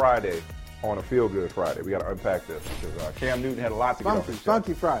Freaky Friday on a Feel Good Friday. We got to unpack this because Cam Newton had a lot to get off his chest.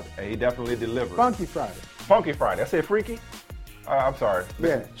 Funky Friday. And he definitely delivered. Funky Friday. Funky Friday. I said freaky? I'm sorry.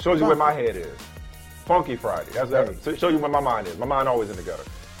 Yeah. Shows you where my head is. Funky Friday. That's show you where my mind is. My mind always in the gutter.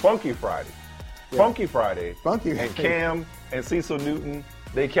 Funky Friday. Yeah. Funky Friday. Funky. And Cam and Cecil Newton,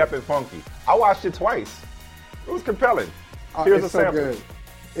 they kept it funky. I watched it twice. It was compelling. Here's a sample.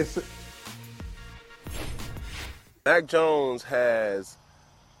 Good. Mac Jones has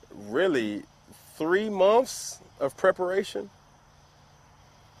really 3 months of preparation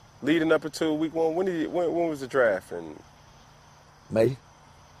leading up until week 1. When was the draft? In May?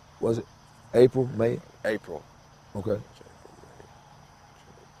 Was it April, May? April. Okay.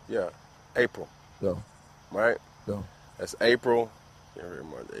 Yeah, April. Yeah. Right? Yeah. That's April.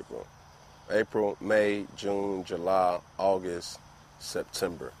 April, May, June, July, August,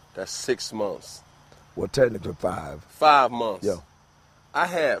 September. That's 6 months Well, technically 5. 5 months. Yeah. I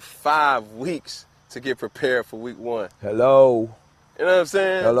had 5 weeks to get prepared for week 1. Hello. You know what I'm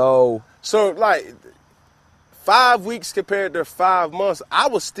saying? Hello. So, like, 5 weeks compared to 5 months, I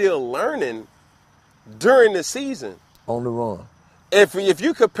was still learning during the season. On the run. If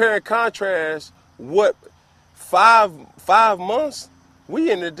you compare and contrast what 5 months,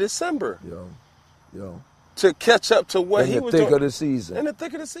 we into December. Yo. To catch up to what in he the was thick doing. of the season. In the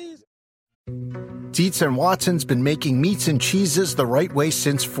thick of the season. Dietz and Watson's been making meats and cheeses the right way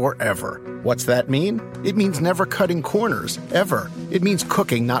since forever. What's that mean? It means never cutting corners, ever. It means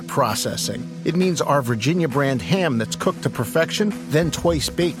cooking, not processing. It means our Virginia brand ham that's cooked to perfection, then twice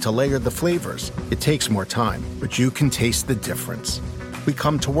baked to layer the flavors. It takes more time, but you can taste the difference. We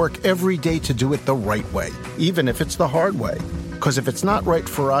come to work every day to do it the right way, even if it's the hard way. Because if it's not right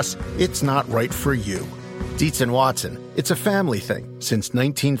for us, it's not right for you. Dietz and Watson, it's a family thing since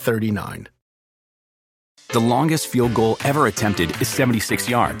 1939. The longest field goal ever attempted is 76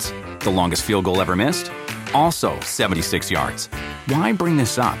 yards. The longest field goal ever missed? Also 76 yards. Why bring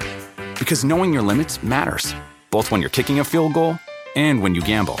this up? Because knowing your limits matters, both when you're kicking a field goal and when you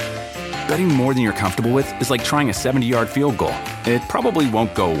gamble. Betting more than you're comfortable with is like trying a 70-yard field goal. It probably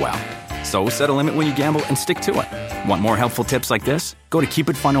won't go well. So set a limit when you gamble and stick to it. Want more helpful tips like this? Go to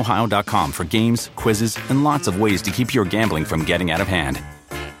keepitfunohio.com for games, quizzes, and lots of ways to keep your gambling from getting out of hand.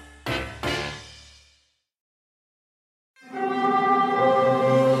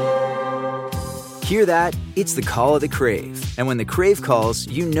 Hear that? It's the call of the Crave. And when the Crave calls,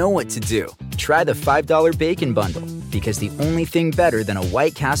 you know what to do. Try the $5 Bacon Bundle. Because the only thing better than a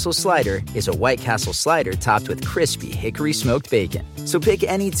White Castle slider is a White Castle slider topped with crispy hickory smoked bacon. So pick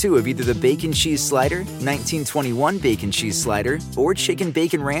any two of either the Bacon Cheese Slider, 1921 Bacon Cheese Slider, or Chicken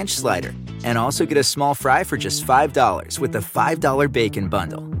Bacon Ranch Slider. And also get a small fry for just $5 with the $5 Bacon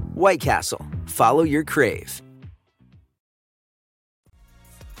Bundle. White Castle. Follow your Crave.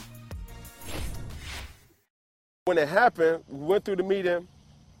 When it happened, we went through the meeting,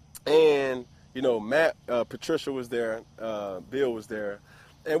 and, you know, Matt, Patricia was there, Bill was there,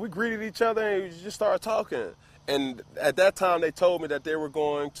 and we greeted each other, and we just started talking. And at that time, they told me that they were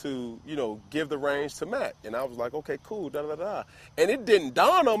going to, you know, give the reins to Matt. And I was like, okay, cool, da-da-da-da. And it didn't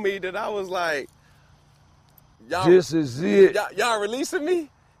dawn on me that I was like, y'all, this is it. Y'all releasing me?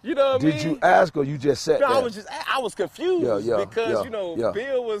 You know what I mean? Did you ask or you just sat No, there? I was confused because, you know,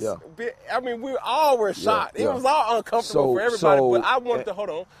 Bill was, I mean, we all were shocked. It was all uncomfortable for everybody, but I wanted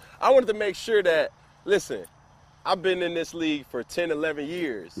to, I wanted to make sure that, listen, I've been in this league for 10, 11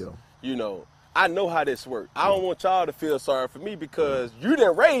 years. You know, I know how this works. I don't want y'all to feel sorry for me because you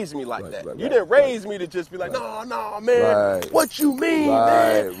didn't raise me like that. You didn't raise me to just be like, no, man, what you mean,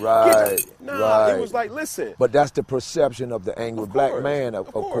 man? It was like, listen. But that's the perception of the angry black man,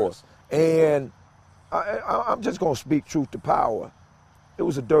 of course. And I'm just going to speak truth to power. It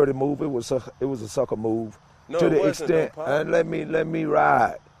was a dirty move. It was a sucker move. No, to the it wasn't, extent, no, and let me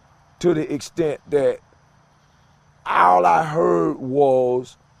ride, to the extent that all I heard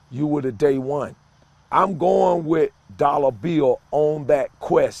was, you were the day one. I'm going with Dollar Bill on that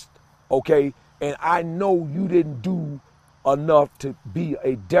quest, okay? And I know you didn't do enough to be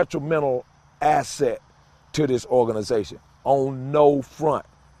a detrimental asset to this organization on no front,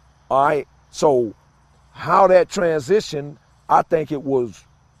 all right? So how that transitioned, I think it was,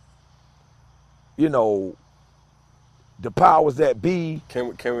 you know, the powers that be.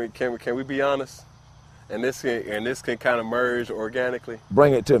 Can we be honest? And this can kind of merge organically.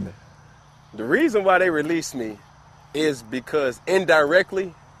 Bring it to me. The reason why they released me is because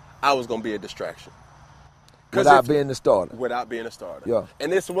indirectly, I was going to be a distraction. Without being the starter. Without being a starter. Yeah.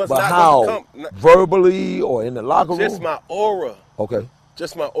 And this was but not how? Going to come. Verbally or in the locker room? Just my aura. Okay.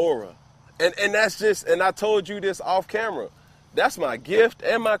 Just my aura. And that's just, and I told you this off camera. That's my gift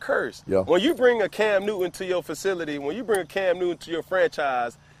and my curse. Yeah. When you bring a Cam Newton to your facility, when you bring a Cam Newton to your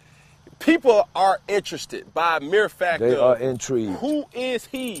franchise, people are interested by mere fact they of are intrigued. Who is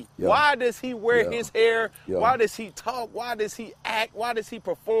he? Yeah. Why does he wear his hair? Yeah. Why does he talk? Why does he act? Why does he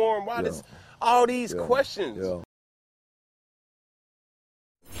perform? Why does all these questions? Yeah.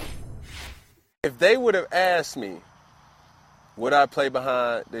 If they would have asked me, would I play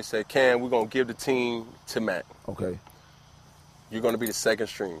behind? They said, Cam, we're going to give the team to Matt. Okay. You're going to be the second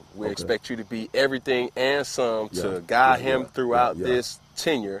string. We expect you to be everything and some to guide him throughout this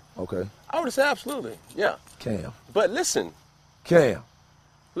tenure. Okay. I would have said absolutely, yeah. Cam. But listen. Cam.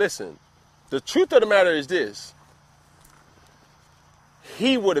 Listen. The truth of the matter is this.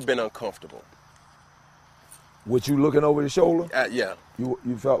 He would have been uncomfortable. With you looking over his shoulder? Yeah.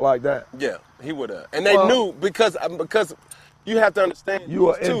 You felt like that? Yeah, he would have. And they knew because you have to understand. You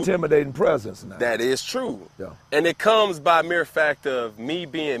are intimidating presence now. That is true. Yeah. And it comes by mere fact of me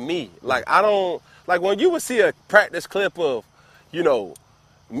being me. Like, I don't, like when you would see a practice clip of, you know,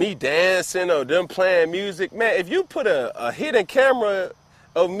 me dancing or them playing music, man, if you put a hidden camera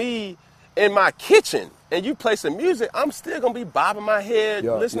of me in my kitchen and you play some music, I'm still going to be bobbing my head,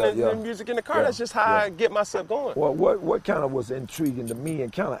 listening to the music in the car. That's just how I get myself going. Well, what kind of was intriguing to me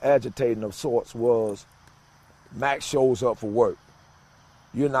and kind of agitating of sorts was Mac shows up for work.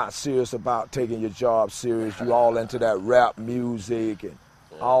 You're not serious about taking your job serious. You all into that rap music and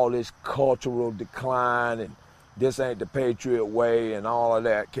all this cultural decline and this ain't the Patriot way and all of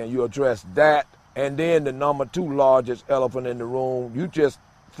that. Can you address that? And then the number 2 largest elephant in the room, you just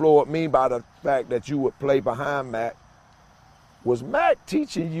floored me by the fact that you would play behind Mac. Was Mac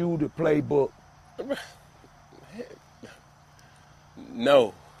teaching you the playbook?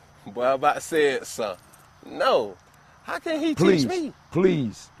 No. Boy, I'm about to say it, son. No. How can he teach me?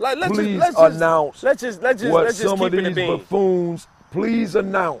 Please Let's announce what some of these buffoons, please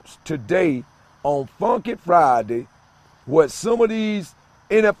announce today on Funky Friday what some of these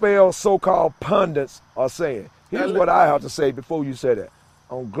NFL so-called pundits are saying. Here's what I have to say before you say that.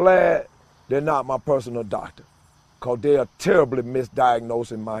 I'm glad they're not my personal doctor, because they are terribly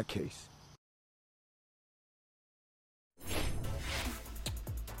misdiagnosing my case.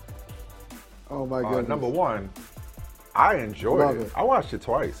 Oh, my goodness. Number one, I enjoyed it. I watched it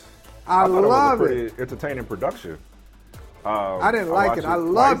twice. I thought love it was a pretty entertaining production. I didn't like it. I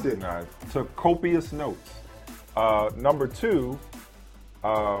loved it. And I took copious notes. Number two,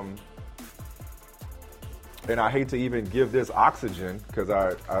 and I hate to even give this oxygen because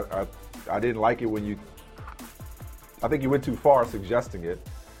I didn't like it when you. I think you went too far suggesting it.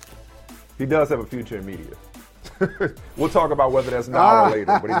 He does have a future in media. We'll talk about whether that's now or later,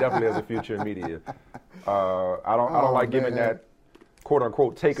 but he definitely has a future in media. I don't like giving that quote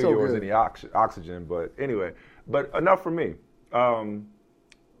unquote take of yours any oxygen, but anyway. But enough for me.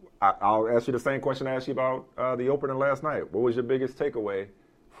 I'll ask you the same question I asked you about the opener last night. What was your biggest takeaway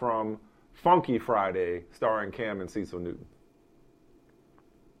from Funky Friday starring Cam and Cecil Newton?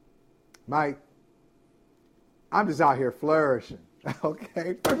 Mike, I'm just out here flourishing,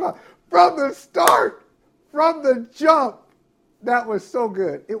 okay? From the start, from the jump, that was so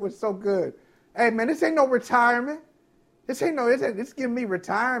good. It was so good. Hey, man, this ain't no retirement. It's giving me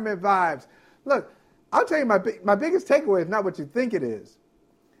retirement vibes. Look, I'll tell you my biggest takeaway is not what you think it is.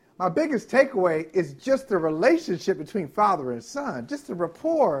 My biggest takeaway is just the relationship between father and son, just the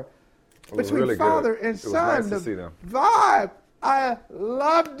rapport between really father and son. It was nice to see them. Vibe. I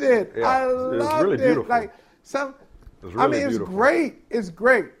loved it. Yeah, I loved it. It was really beautiful. Like it's great. It's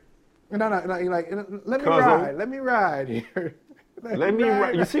great. No, like let me ride here. Let me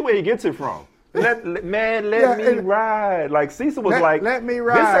ride. You see where he gets it from. Let me ride. Like Cecil was let me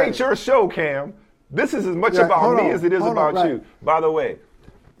ride. This ain't your show, Cam. This is as much about me as it is about you. By the way,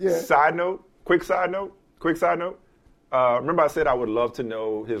 quick side note. Remember I said I would love to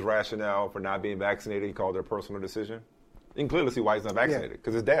know his rationale for not being vaccinated. He called it a personal decision. You can clearly see why he's not vaccinated,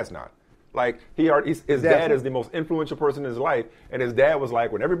 because his dad's not. Like, his dad is the most influential person in his life, and his dad was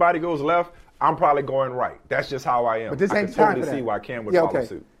like, when everybody goes left, I'm probably going right. That's just how I am. But this I ain't can time totally for that. see why Cam would follow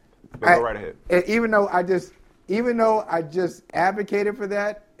suit. But go right ahead. And even though I just advocated for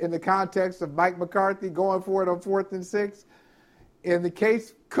that in the context of Mike McCarthy going for it on 4th and 6, in the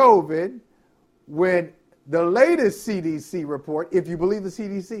case of COVID, when the latest CDC report, if you believe the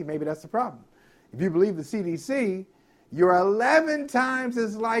CDC, maybe that's the problem. If you believe the CDC, you're 11 times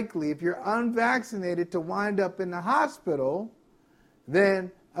as likely, if you're unvaccinated, to wind up in the hospital than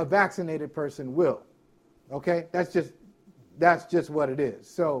a vaccinated person will. Okay? That's just what it is.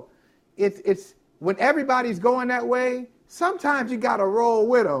 So it's when everybody's going that way, sometimes you got to roll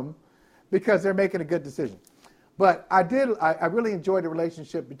with them because they're making a good decision. But I really enjoyed the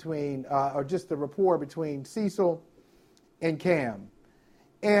relationship between, or just the rapport between Cecil and Cam.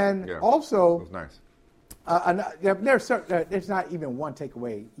 And also, it was nice. There's not even one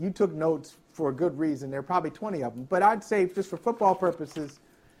takeaway. You took notes for a good reason. There are probably 20 of them. But I'd say, just for football purposes,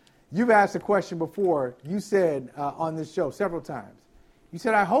 you've asked a question before. You said on this show several times, you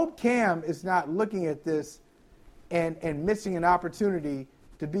said, I hope Cam is not looking at this and missing an opportunity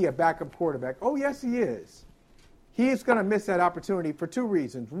to be a backup quarterback. Oh, yes, he is. He is going to miss that opportunity for two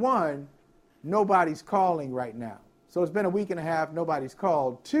reasons. One, nobody's calling right now. So it's been a week and a half, nobody's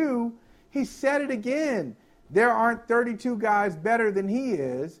called. Two, he said it again. There aren't 32 guys better than he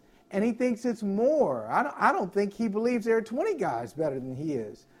is, and he thinks it's more. I don't think he believes there are 20 guys better than he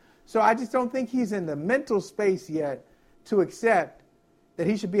is. So I just don't think he's in the mental space yet to accept that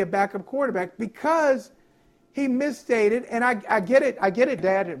he should be a backup quarterback, because he misstated, and I get it. I get it,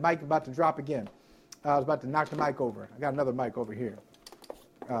 Dad. The mic about to drop again. I was about to knock the mic over. I got another mic over here.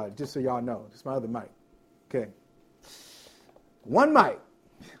 Just so y'all know, it's my other mic. Okay. One mic.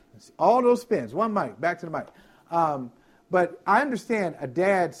 All those spins. One mic. Back to the mic. But I understand a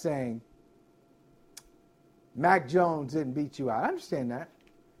dad saying, Mac Jones didn't beat you out. I understand that.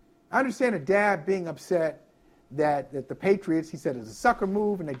 I understand a dad being upset that the Patriots, he said, is a sucker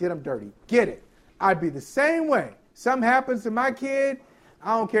move and they did him dirty. Get it. I'd be the same way. Something happens to my kid,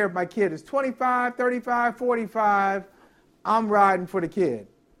 I don't care if my kid is 25, 35, 45, I'm riding for the kid.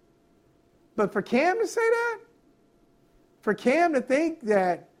 But for Cam to say that, for Cam to think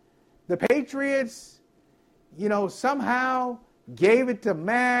that the Patriots, somehow gave it to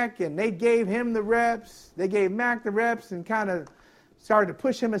Mac and they gave him the reps, they gave Mac the reps and kind of started to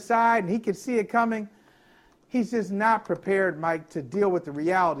push him aside and he could see it coming, he's just not prepared, Mike, to deal with the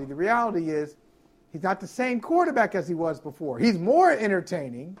reality. The reality is he's not the same quarterback as he was before. He's more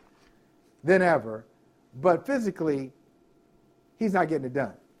entertaining than ever, but physically, he's not getting it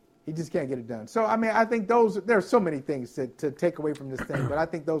done. He just can't get it done. So, I think there are so many things to take away from this thing, but I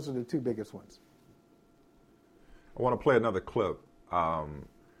think those are the two biggest ones. I want to play another clip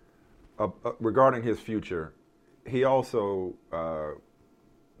regarding his future. He also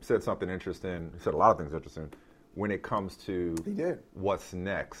said something interesting. He said a lot of things interesting when it comes to what's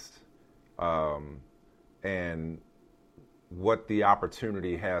next and what the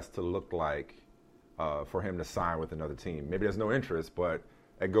opportunity has to look like for him to sign with another team. Maybe there's no interest, but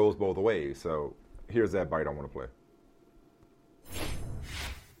it goes both ways. So here's that bite I want to play.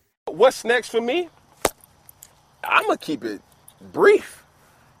 What's next for me? I'm going to keep it brief.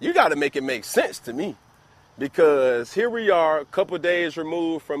 You got to make it make sense to me. Because here we are, a couple days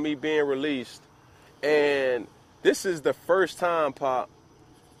removed from me being released, and this is the first time, Pop,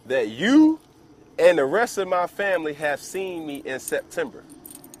 that you and the rest of my family have seen me in September.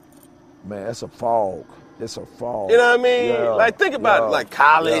 Man, it's a fog. It's a fog. You know what I mean? Yeah, think about it, like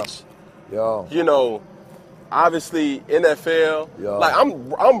college. Yeah. Obviously NFL. Yeah.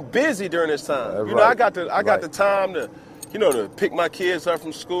 I'm busy during this time. That's right. I got the time to, to pick my kids up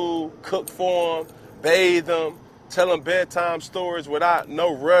from school, cook for them, bathe them, tell them bedtime stories without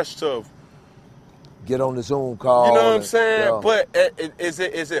no rush to get on the Zoom call. You know what I'm saying? Yeah. But is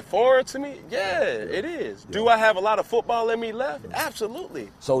it foreign to me? Yeah, it is. Yeah. Do I have a lot of football in me left? Absolutely.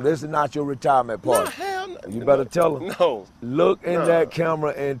 So this is not your retirement party? No, hell no. You better tell them. No. Look in that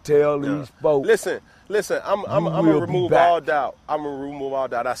camera and tell these folks. Listen, I'm going to remove all doubt. I'm going to remove all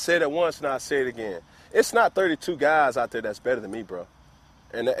doubt. I said it once and I say it again. It's not 32 guys out there that's better than me, bro.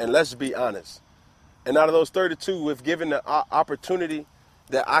 And let's be honest. And out of those 32, if given the opportunity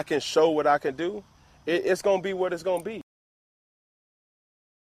that I can show what I can do, it's going to be what it's going to be.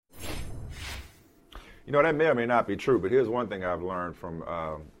 That may or may not be true, but here's one thing I've learned from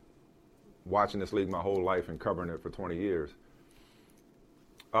watching this league my whole life and covering it for 20 years.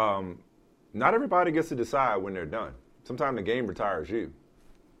 Not everybody gets to decide when they're done. Sometimes the game retires you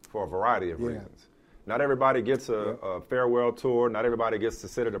for a variety of reasons. Not everybody gets a farewell tour. Not everybody gets to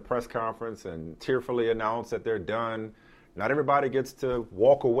sit at a press conference and tearfully announce that they're done. Not everybody gets to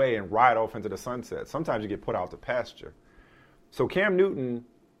walk away and ride off into the sunset. Sometimes you get put out to pasture. So Cam Newton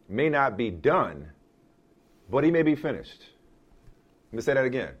may not be done, but he may be finished. Let me say that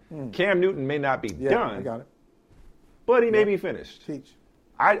again. Cam Newton may not be done, I got it. But he may be finished. Teach.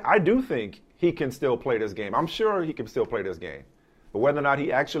 I do think he can still play this game. I'm sure he can still play this game. But whether or not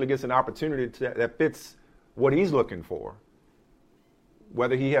he actually gets an opportunity that fits what he's looking for,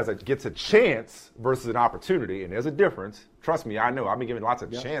 whether he gets a chance versus an opportunity, and there's a difference. Trust me, I know. I've been given lots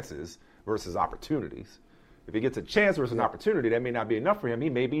of chances versus opportunities. If he gets a chance versus an opportunity, that may not be enough for him. He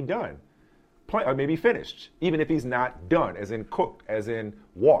may be done, or maybe finished, even if he's not done, as in cooked, as in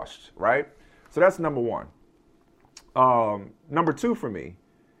washed, right? So that's number one. Number two for me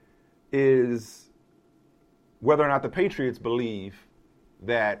is whether or not the Patriots believe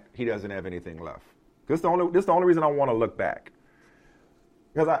that he doesn't have anything left. This is the only reason I want to look back.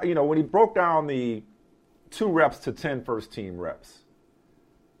 Because, when he broke down the 2 reps to 10 first-team reps,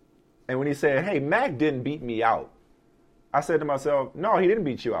 and when he said, hey, Mac didn't beat me out, I said to myself, no, he didn't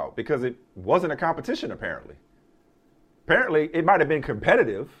beat you out because it wasn't a competition, apparently. Apparently, it might have been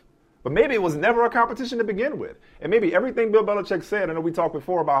competitive, but maybe it was never a competition to begin with. And maybe everything Bill Belichick said, I know we talked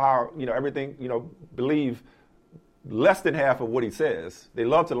before about how, everything, believe less than half of what he says. They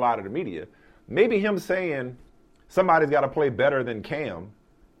love to lie to the media. Maybe him saying somebody's got to play better than Cam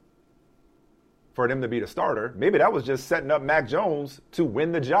for them to be the starter, maybe that was just setting up Mac Jones to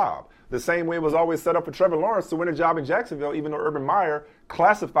win the job. the same way it was always set up for Trevor Lawrence to win a job in Jacksonville, even though Urban Meyer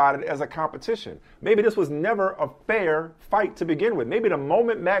classified it as a competition. Maybe this was never a fair fight to begin with. Maybe the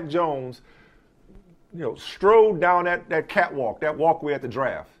moment Mac Jones, strode down that catwalk, that walkway at the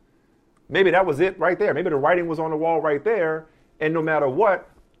draft, maybe that was it right there. Maybe the writing was on the wall right there, and no matter what,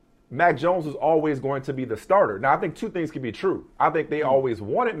 Mac Jones was always going to be the starter. Now, I think two things can be true. I think they always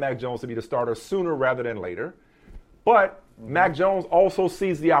wanted Mac Jones to be the starter sooner rather than later, but Mac Jones also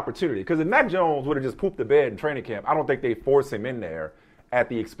sees the opportunity. Because if Mac Jones would have just pooped the bed in training camp, I don't think they force him in there at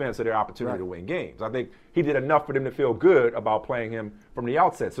the expense of their opportunity to win games. I think he did enough for them to feel good about playing him from the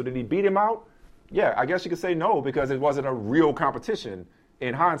outset. So did he beat him out? Yeah, I guess you could say no, because it wasn't a real competition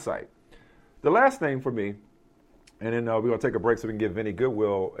in hindsight. The last thing for me, and then we're going to take a break so we can get Vinny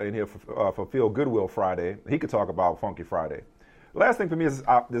Goodwill in here for Feel Goodwill Friday. He could talk about Funky Friday. The last thing for me is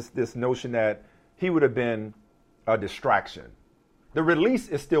this notion that he would have been a distraction. The release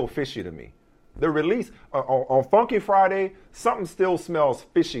is still fishy to me. The release on Funky Friday, something still smells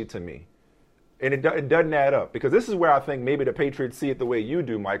fishy to me. And it doesn't add up, because this is where I think maybe the Patriots see it the way you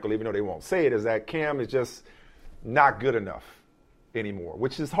do, Michael, even though they won't say it, is that Cam is just not good enough anymore,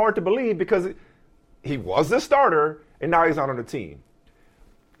 which is hard to believe because he was the starter and now he's not on the team.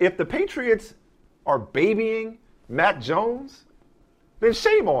 If the Patriots are babying Mac Jones, then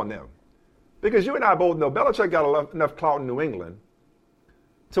shame on them. Because you and I both know Belichick got enough clout in New England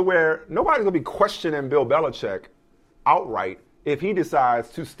to where nobody's going to be questioning Bill Belichick outright if he decides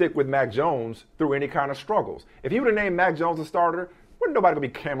to stick with Mac Jones through any kind of struggles. If he would have named Mac Jones a starter, wouldn't nobody going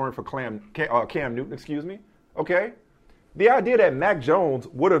to be clamoring for Cam Newton, okay? The idea that Mac Jones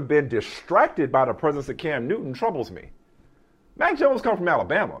would have been distracted by the presence of Cam Newton troubles me. Mac Jones comes from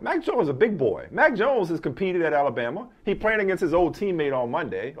Alabama. Mac Jones is a big boy. Mac Jones has competed at Alabama. He played against his old teammate on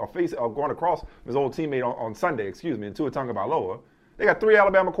Monday, or going across his old teammate on Sunday, in Tua Tagovailoa. They got 3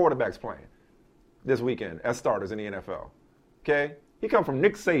 Alabama quarterbacks playing this weekend as starters in the NFL. Okay? He comes from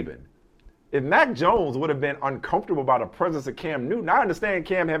Nick Saban. If Mac Jones would have been uncomfortable by the presence of Cam Newton, I understand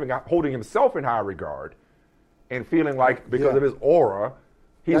Cam holding himself in high regard and feeling like because of his aura,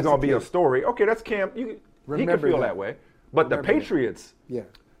 he's going to be a story. Okay, that's Cam. He can feel that way. But the Patriots,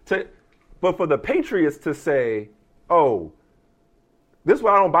 but for the Patriots to say, oh, this is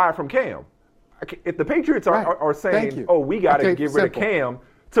why I don't buy it from Cam. If the Patriots are saying, oh, we got to get rid of Cam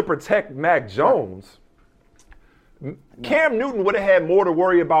to protect Mac Jones, Cam Newton would have had more to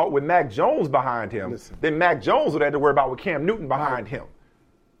worry about with Mac Jones behind him than Mac Jones would have had to worry about with Cam Newton behind him.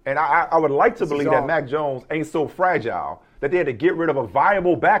 And I would like to believe that Mac Jones ain't so fragile that they had to get rid of a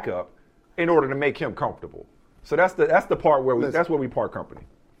viable backup in order to make him comfortable. So that's the part where that's where we part company.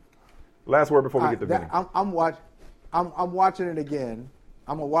 Last word before we get to Vinny. I'm watching it again.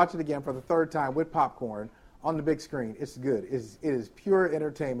 I'm gonna watch it again for the third time with popcorn on the big screen. It's good. It is pure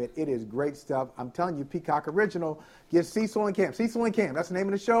entertainment. It is great stuff. I'm telling you, Peacock Original gives Cecil and Cam. Cecil and Cam. That's the name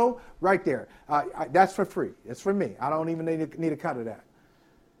of the show right there. That's for free. It's for me. I don't even need a cut of that.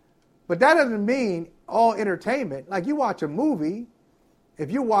 But that doesn't mean all entertainment. Like you watch a movie. If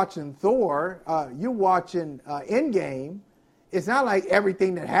you're watching Thor, you're watching Endgame, it's not like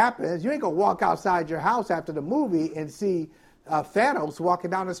everything that happens. You ain't going to walk outside your house after the movie and see Thanos walking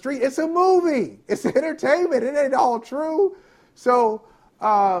down the street. It's a movie. It's entertainment. It ain't all true. So,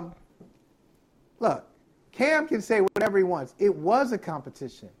 look, Cam can say whatever he wants. It was a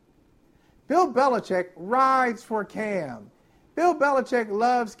competition. Bill Belichick rides for Cam. Bill Belichick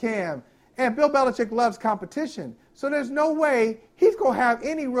loves Cam. And Bill Belichick loves competition. So there's no way he's going to have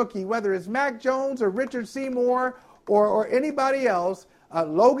any rookie, whether it's Mac Jones or Richard Seymour or anybody else,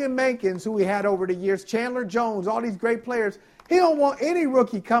 Logan Mankins, who we had over the years, Chandler Jones, all these great players. He don't want any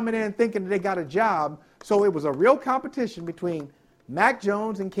rookie coming in thinking that they got a job. So it was a real competition between Mac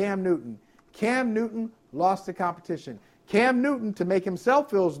Jones and Cam Newton. Cam Newton lost the competition. Cam Newton, to make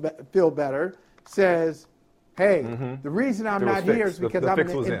himself feel better, says, hey, the reason I'm not here is because I'm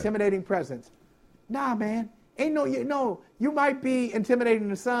an intimidating presence. Nah, man. Ain't you might be intimidating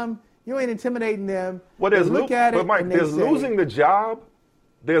to some. You ain't intimidating them. Well, there's losing the job.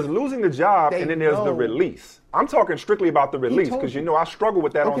 There's losing the job, and then there's the release. I'm talking strictly about the release because I struggle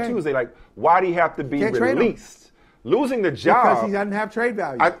with that on Tuesday. Like, why do he have to be released? Losing the job because he doesn't have trade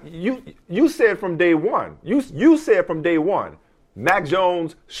value. You said from day one. You said from day one, Mac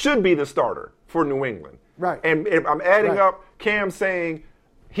Jones should be the starter for New England. Right. And if I'm adding up Cam saying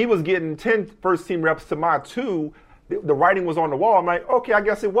he was getting 10 first-team reps to my 2, the writing was on the wall. I'm like, okay, I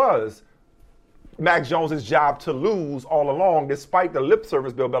guess it was Mac Jones' job to lose all along, despite the lip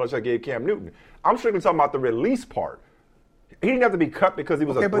service Bill Belichick gave Cam Newton. I'm strictly talking about the release part. He didn't have to be cut because he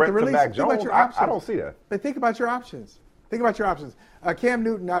was a threat to Mac Jones. I don't see that. But think about your options. Think about your options. Cam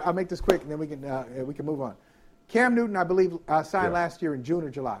Newton, I'll make this quick, and then we can move on. Cam Newton, I believe, signed last year in June or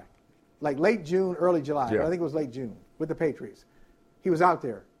July. Like late June, early July. Yeah. I think it was late June with the Patriots. He was out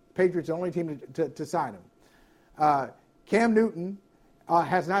there. Patriots, the only team to sign him. Cam Newton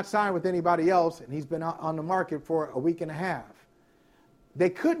has not signed with anybody else, and he's been on the market for a week and a half. They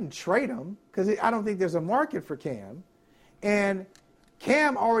couldn't trade him because I don't think there's a market for Cam. And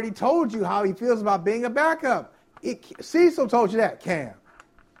Cam already told you how he feels about being a backup. Cecil told you that, Cam.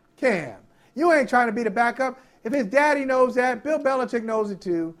 You ain't trying to be the backup. If his daddy knows that, Bill Belichick knows it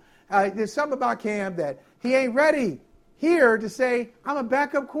too. There's something about Cam that he ain't ready here to say, I'm a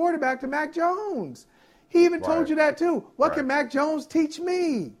backup quarterback to Mac Jones. He even told you that too. What can Mac Jones teach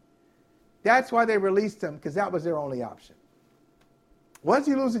me? That's why they released him, because that was their only option. Once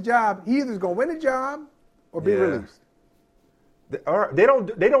he loses a job, he either is going to win a job or be released. They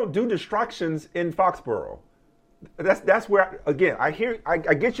don't do distractions in Foxborough. That's where, again, I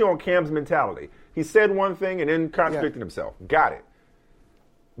get you on Cam's mentality. He said one thing and then contradicted himself. Got it.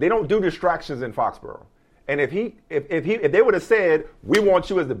 They don't do distractions in Foxborough. And if they would have said, we want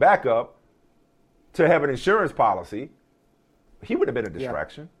you as the backup to have an insurance policy, he would have been a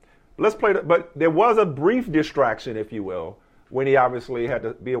distraction. Let's play but there was a brief distraction, if you will, when he obviously had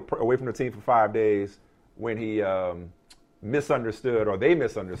to be away from the team for 5 days, when he misunderstood, or they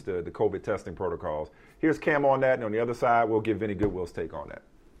misunderstood, the COVID testing protocols. Here's Cam on that, and on the other side, we'll give Vinny Goodwill's take on that.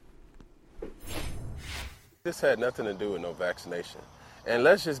 This had nothing to do with no vaccination. And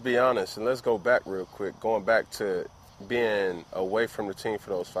let's just be honest, and let's go back real quick, going back to being away from the team for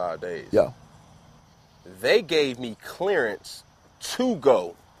those 5 days. Yeah. They gave me clearance to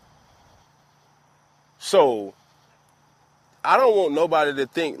go. So I don't want nobody to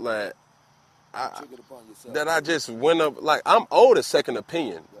think like that I just went up. Like, I'm owed a second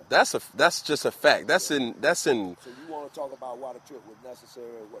opinion. Yeah. That's just a fact. That's in. So you want to talk about why the trip was necessary?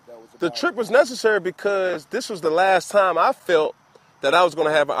 What that was about? The trip was necessary because this was the last time I felt that I was going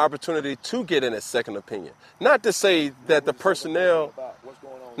to have an opportunity to get in a second opinion. Not to say that the personnel,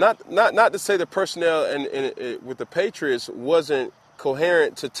 not to say the personnel and with the Patriots wasn't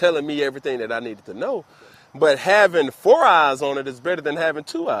coherent to telling me everything that I needed to know. But having 4 eyes on it is better than having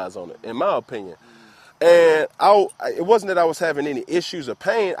 2 eyes on it, in my opinion. And it wasn't that I was having any issues or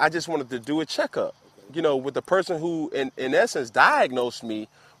pain. I just wanted to do a checkup. You know, with the person who, in essence, diagnosed me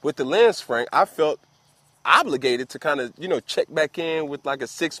with the lens frank, I felt obligated to kind of, check back in with like a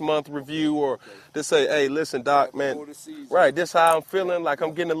 6-month review, or to say, hey, listen, doc, man, right, this how I'm feeling, like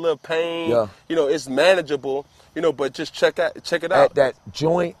I'm getting a little pain. Yeah. It's manageable, but just check it out. At that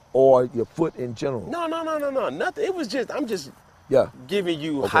joint or your foot in general? No, nothing. It was just, I'm just giving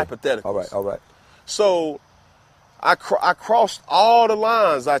you hypotheticals. All right. So I crossed all the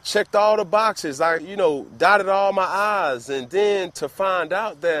lines. I checked all the boxes. I, dotted all my I's. And then to find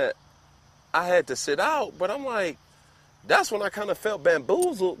out that I had to sit out, but I'm like, that's when I kind of felt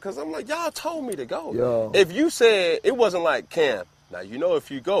bamboozled, because I'm like, y'all told me to go. Yeah. If you said, it wasn't like, Cam, now,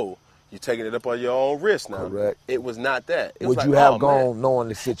 if you go, you're taking it up on your own risk now. Correct. It was not that. It Would was you like, have gone knowing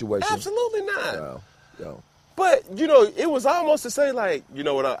the situation? Absolutely not. Yeah. But, it was almost to say, like, you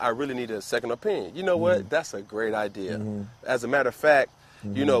know what, I really need a second opinion. You know what? That's a great idea. Mm-hmm. As a matter of fact,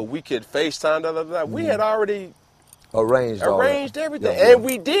 we could FaceTime, We had already arranged everything, and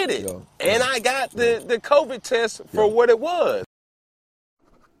we did it. Yeah. And I got the COVID test for what it was.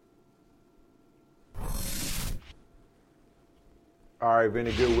 All right,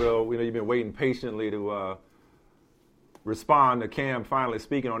 Vinny Goodwill, we know you've been waiting patiently to respond to Cam finally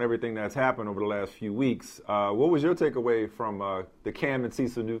speaking on everything that's happened over the last few weeks. What was your takeaway from the Cam and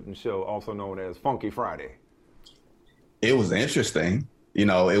Cecil Newton show, also known as Funky Friday? It was interesting.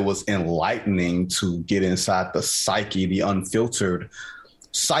 It was enlightening to get inside the psyche, the unfiltered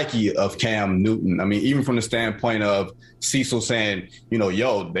psyche of Cam Newton. I mean, even from the standpoint of Cecil saying,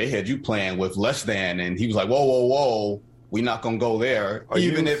 they had you playing with less than, and he was like, whoa, we're not going to go there.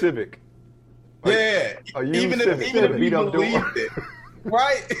 Even if Civic. Yeah. Even if he believed it.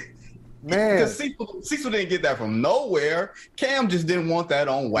 Right? Man. Because Cecil didn't get that from nowhere. Cam just didn't want that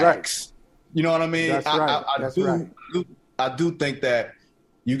on wax. Right. You know what I mean? That's right. I do think that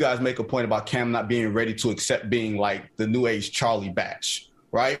you guys make a point about Cam not being ready to accept being like the new age Charlie Batch,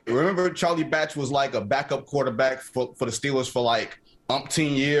 right? Remember Charlie Batch was like a backup quarterback for the Steelers for like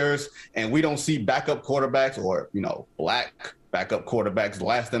umpteen years, and we don't see backup quarterbacks or, black backup quarterbacks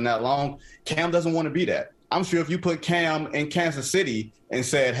lasting that long. Cam doesn't want to be that. I'm sure if you put Cam in Kansas City and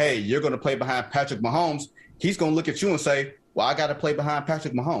said, hey, you're going to play behind Patrick Mahomes, he's going to look at you and say, well, I got to play behind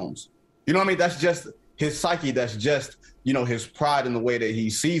Patrick Mahomes. You know what I mean? That's just his psyche that's just, his pride in the way that he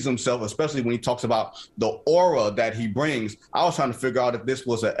sees himself, especially when he talks about the aura that he brings. I was trying to figure out if this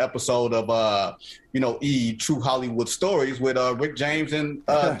was an episode of, True Hollywood Stories with Rick James and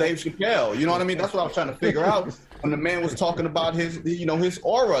Dave Chappelle. You know what I mean? That's what I was trying to figure out when the man was talking about his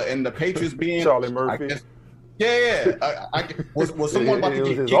aura and the Patriots being Charlie Murphy. Was someone about to get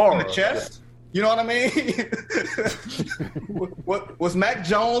kicked in the chest? Yeah. You know what I mean? Was Mac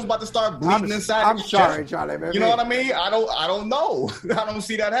Jones about to start bleeding inside? I'm sorry, Charlie. You know what I mean? I don't know. I don't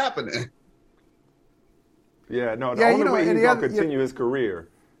see that happening. Yeah, no. The only way he's gonna continue his career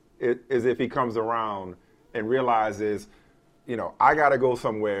is if he comes around and realizes, I got to go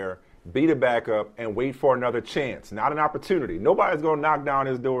somewhere, be the backup, and wait for another chance, not an opportunity. Nobody's gonna knock down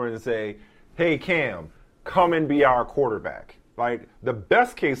his door and say, "Hey, Cam, come and be our quarterback." Like, the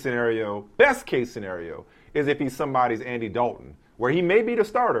best case scenario is if he's somebody's Andy Dalton, where he may be the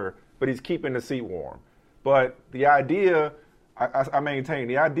starter, but he's keeping the seat warm. But the idea, I maintain,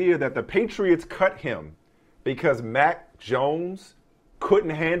 the idea that the Patriots cut him because Mac Jones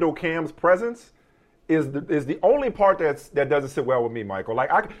couldn't handle Cam's presence is the only part that doesn't sit well with me, Michael. Like,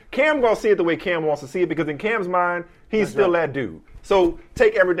 Cam gonna see it the way Cam wants to see it, because in Cam's mind, he's still that dude. So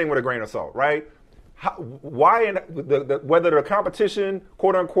take everything with a grain of salt, right? Whether the competition,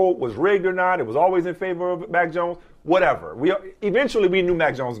 quote unquote, was rigged or not, it was always in favor of Mac Jones. Whatever. Eventually we knew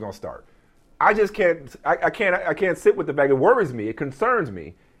Mac Jones was going to start. I just can't. I can't sit with the fact. It worries me. It concerns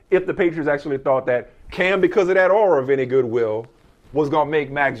me if the Patriots actually thought that Cam, because of that aura of any goodwill, was going to make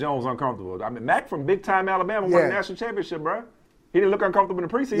Mac Jones uncomfortable. I mean, Mac from big time Alabama won the national championship, bro. He didn't look uncomfortable in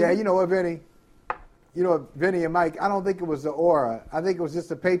the preseason. Yeah, you know what, Vinny? Vinny and Mike, I don't think it was the aura. I think it was just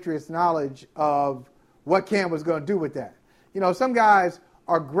the Patriots' knowledge of what Cam was going to do with that. Some guys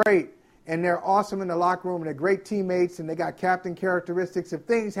are great, and they're awesome in the locker room, and they're great teammates, and they got captain characteristics if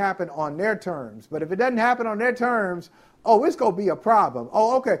things happen on their terms. But if it doesn't happen on their terms, it's going to be a problem.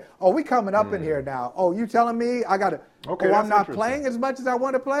 Oh, okay. Oh, we coming up in here now. Oh, you telling me I got to I'm not playing as much as I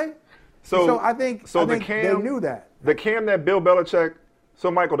want to play? So I think they knew that. The Cam that Bill Belichick – So,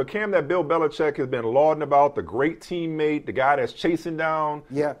 Michael, the Cam that Bill Belichick has been lauding about, the great teammate, the guy that's chasing down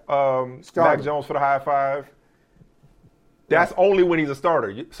Mac Jones for the high five, that's only when he's a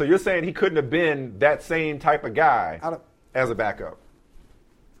starter. So you're saying he couldn't have been that same type of guy as a backup?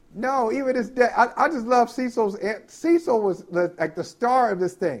 No, even his dad. I just love Cecil's. Cecil was like the star of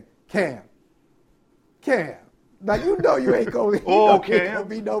this thing. Cam. Now, you ain't going to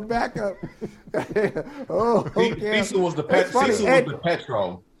be no backup. Cecil was the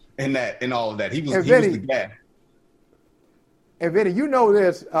Petro in all of that. He was the guy. And Vinny, you know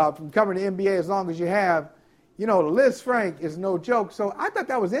this from covering the NBA as long as you have. Liz Frank is no joke. So I thought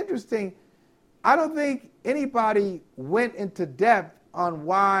that was interesting. I don't think anybody went into depth on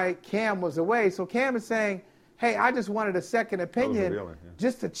why Cam was away. So Cam is saying, hey, I just wanted a second opinion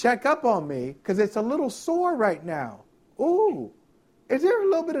just to check up on me because it's a little sore right now. Ooh, is there a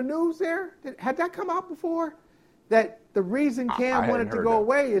little bit of news there? Had that come out before? That the reason Cam wanted to go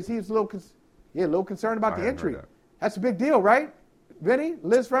away is he's a little concerned about the injury. That's a big deal, right, Vinny?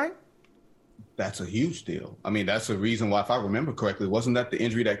 Liz Frank? That's a huge deal. I mean, that's the reason why, if I remember correctly, wasn't that the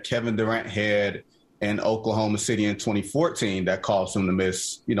injury that Kevin Durant had in Oklahoma City in 2014 that caused him to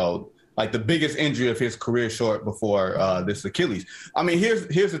miss, like the biggest injury of his career short before this Achilles. I mean, here's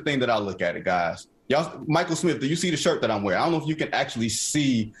the thing that I look at it, guys. Y'all, Michael Smith, do you see the shirt that I'm wearing? I don't know if you can actually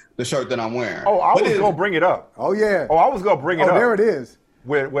see the shirt that I'm wearing. Oh, I was going to bring it up. Oh, yeah. Oh, I was going to bring it up. Oh, there it is.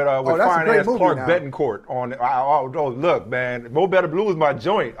 With fine-ass Clark Bettencourt on it. Oh, look, man, Mo Better Blue is my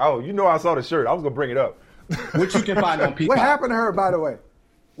joint. Oh, I saw the shirt. I was going to bring it up. Which you can find on Peacock. What happened to her, by the way?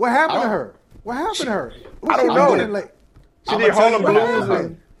 What happened to her? I don't know. She did Harlem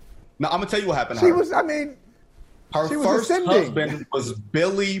Blues. No, I'm going to tell you what happened to her. Her first husband was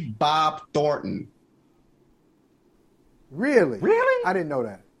Billy Bob Thornton. Really? I didn't know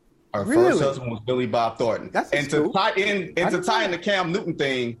that. Her first husband was Billy Bob Thornton. To tie in the Cam Newton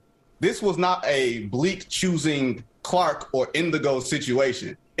thing, this was not a Bleak choosing Clark or Indigo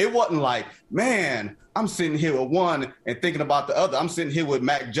situation. It wasn't like, man, I'm sitting here with one and thinking about the other. I'm sitting here with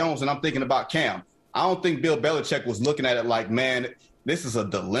Mac Jones and I'm thinking about Cam. I don't think Bill Belichick was looking at it like, man, this is a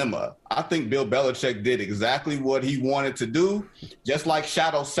dilemma. I think Bill Belichick did exactly what he wanted to do. Just like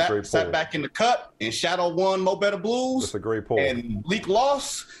Shadow sat back in the cut and Shadow won Mo Better Blues. That's a great pull. And Bleak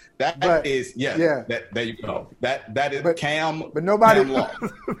lost. There you go. That is Cam. But nobody lost.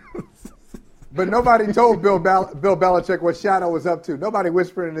 But nobody told Bill Belichick what Shadow was up to. Nobody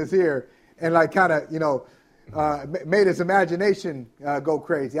whispered in his ear and made his imagination go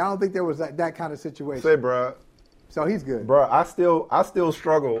crazy. I don't think there was that kind of situation. Say, bro, So he's good. Bro, I still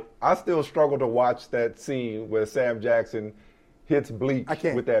struggle to watch that scene where Sam Jackson hits Bleak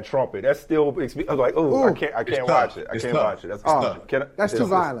with that trumpet. That still makes me, I was like, I can't watch it. I can't watch it. That's too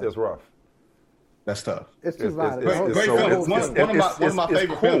violent. It's rough. That's tough. It's too violent. Great film. One of my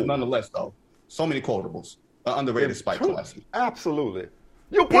favorite films, nonetheless, though. So many quotables. Underrated Spike classic. Absolutely.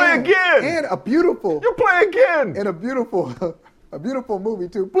 You play again. And a beautiful. You play again. And a beautiful movie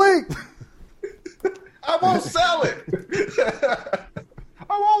too. Bleak. I won't sell it.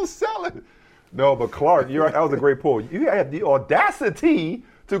 I won't sell it. No, but Clark, that was a great pull. You had the audacity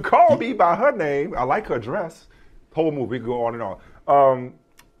to call me by her name. I like her dress. Whole movie, we can go on and on.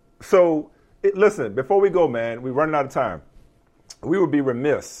 Listen, before we go, man, we're running out of time. We would be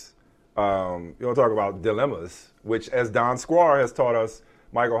remiss. You want to talk about dilemmas, which, as Don Squar has taught us,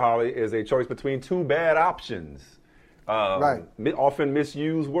 Michael Holley, is a choice between two bad options. Right. Often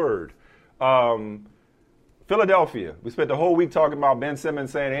misused word. Philadelphia. We spent the whole week talking about Ben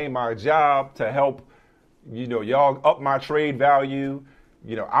Simmons saying, "Hey, my job to help, y'all up my trade value.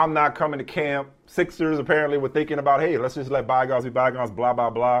 I'm not coming to camp." Sixers apparently were thinking about, "Hey, let's just let bygones be bygones." Blah blah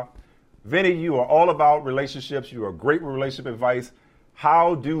blah. Vinny, you are all about relationships. You are great with relationship advice.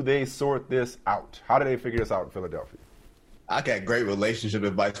 How do they sort this out? How do they figure this out in Philadelphia? I got great relationship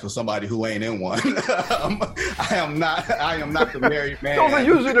advice for somebody who ain't in one. I am not the married man. Those are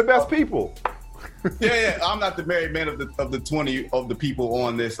usually the best people. Yeah. I'm not the married man of the 20 of the people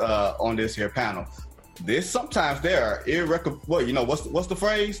on this here panel. Sometimes there are what's the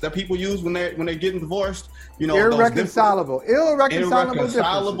phrase that people use when they're getting divorced? Irreconcilable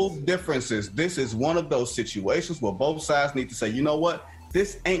differences. This is one of those situations where both sides need to say, you know what,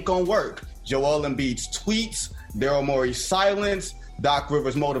 this ain't gonna work. Joel Embiid's tweets, Daryl Morey's silence, Doc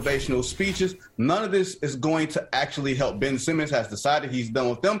Rivers' motivational speeches, none of this is going to actually help. Ben Simmons has decided he's done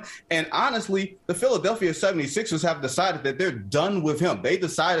with them. And honestly, the Philadelphia 76ers have decided that they're done with him. They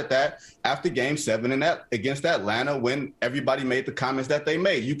decided that after Game 7 against Atlanta, when everybody made the comments that they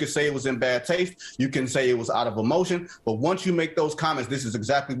made. You could say it was in bad taste. You can say it was out of emotion. But once you make those comments, this is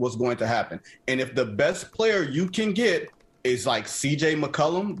exactly what's going to happen. And if the best player you can get is like C.J.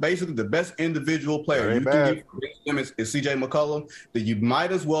 McCollum, basically the best individual player you can get is C.J. McCollum, then you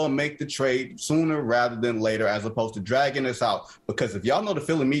might as well make the trade sooner rather than later as opposed to dragging this out. Because if y'all know the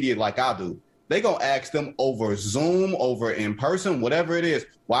Philly media like I do, they going to ask them over Zoom, over in person, whatever it is,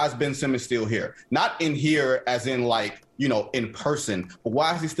 why is Ben Simmons still here? Not in here as in in person, but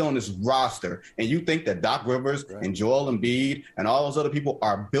why is he still on this roster? And you think that Doc Rivers and Joel Embiid and all those other people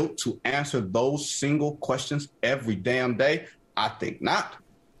are built to answer those single questions every damn day? I think not.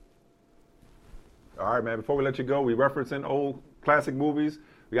 All right, man, before we let you go, we referencing old classic movies.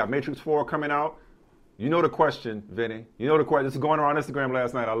 We got Matrix 4 coming out. You know the question, Vinny. You know the question. This is going around Instagram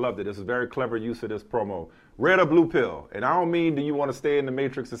last night. I loved it. This is very clever use of this promo. Red or blue pill? And I don't mean do you want to stay in the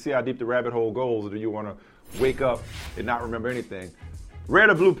Matrix and see how deep the rabbit hole goes, or do you want to wake up and not remember anything? Red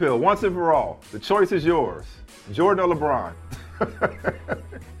or blue pill, once and for all. The choice is yours. Jordan or LeBron?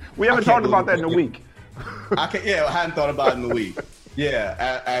 We haven't talked about that in a week. I hadn't thought about it in a week.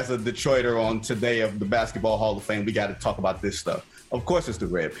 Yeah, as a Detroiter on today of the Basketball Hall of Fame, we got to talk about this stuff. Of course, it's the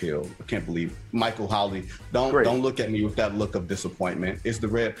red pill. I can't believe Michael Holley. Don't look at me with that look of disappointment. It's the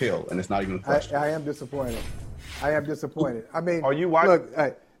red pill, and it's not even a question. I am disappointed. I mean, are you watching?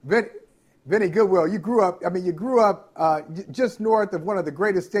 Look, Vinny Goodwill, you grew up just north of one of the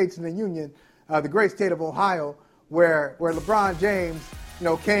greatest states in the Union, the great state of Ohio, where LeBron James,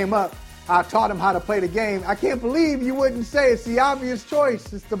 came up. I taught him how to play the game. I can't believe you wouldn't say it's the obvious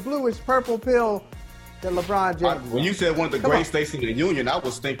choice. It's the bluish purple pill that LeBron James. When you said one of the great states in the Union, I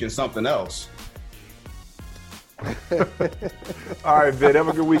was thinking something else. All right, Vin, have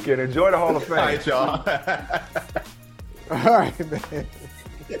a good weekend. Enjoy the Hall of Fame. All right, y'all. All right, man.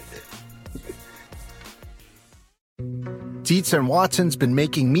 Dietz and Watson's been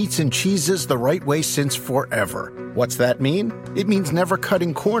making meats and cheeses the right way since forever. What's that mean? It means never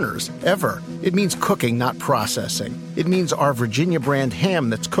cutting corners, ever. It means cooking, not processing. It means our Virginia brand ham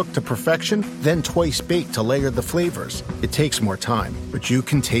that's cooked to perfection, then twice baked to layer the flavors. It takes more time, but you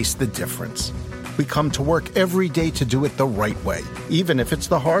can taste the difference. We come to work every day to do it the right way, even if it's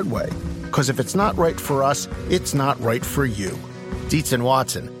the hard way. Because if it's not right for us, it's not right for you. Dietz and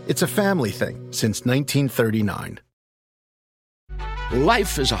Watson, it's a family thing since 1939.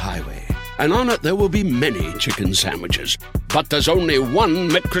 Life is a highway, and on it there will be many chicken sandwiches. But there's only one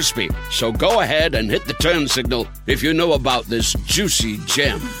McCrispy. So go ahead and hit the turn signal if you know about this juicy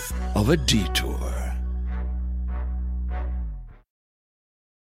gem of a detour.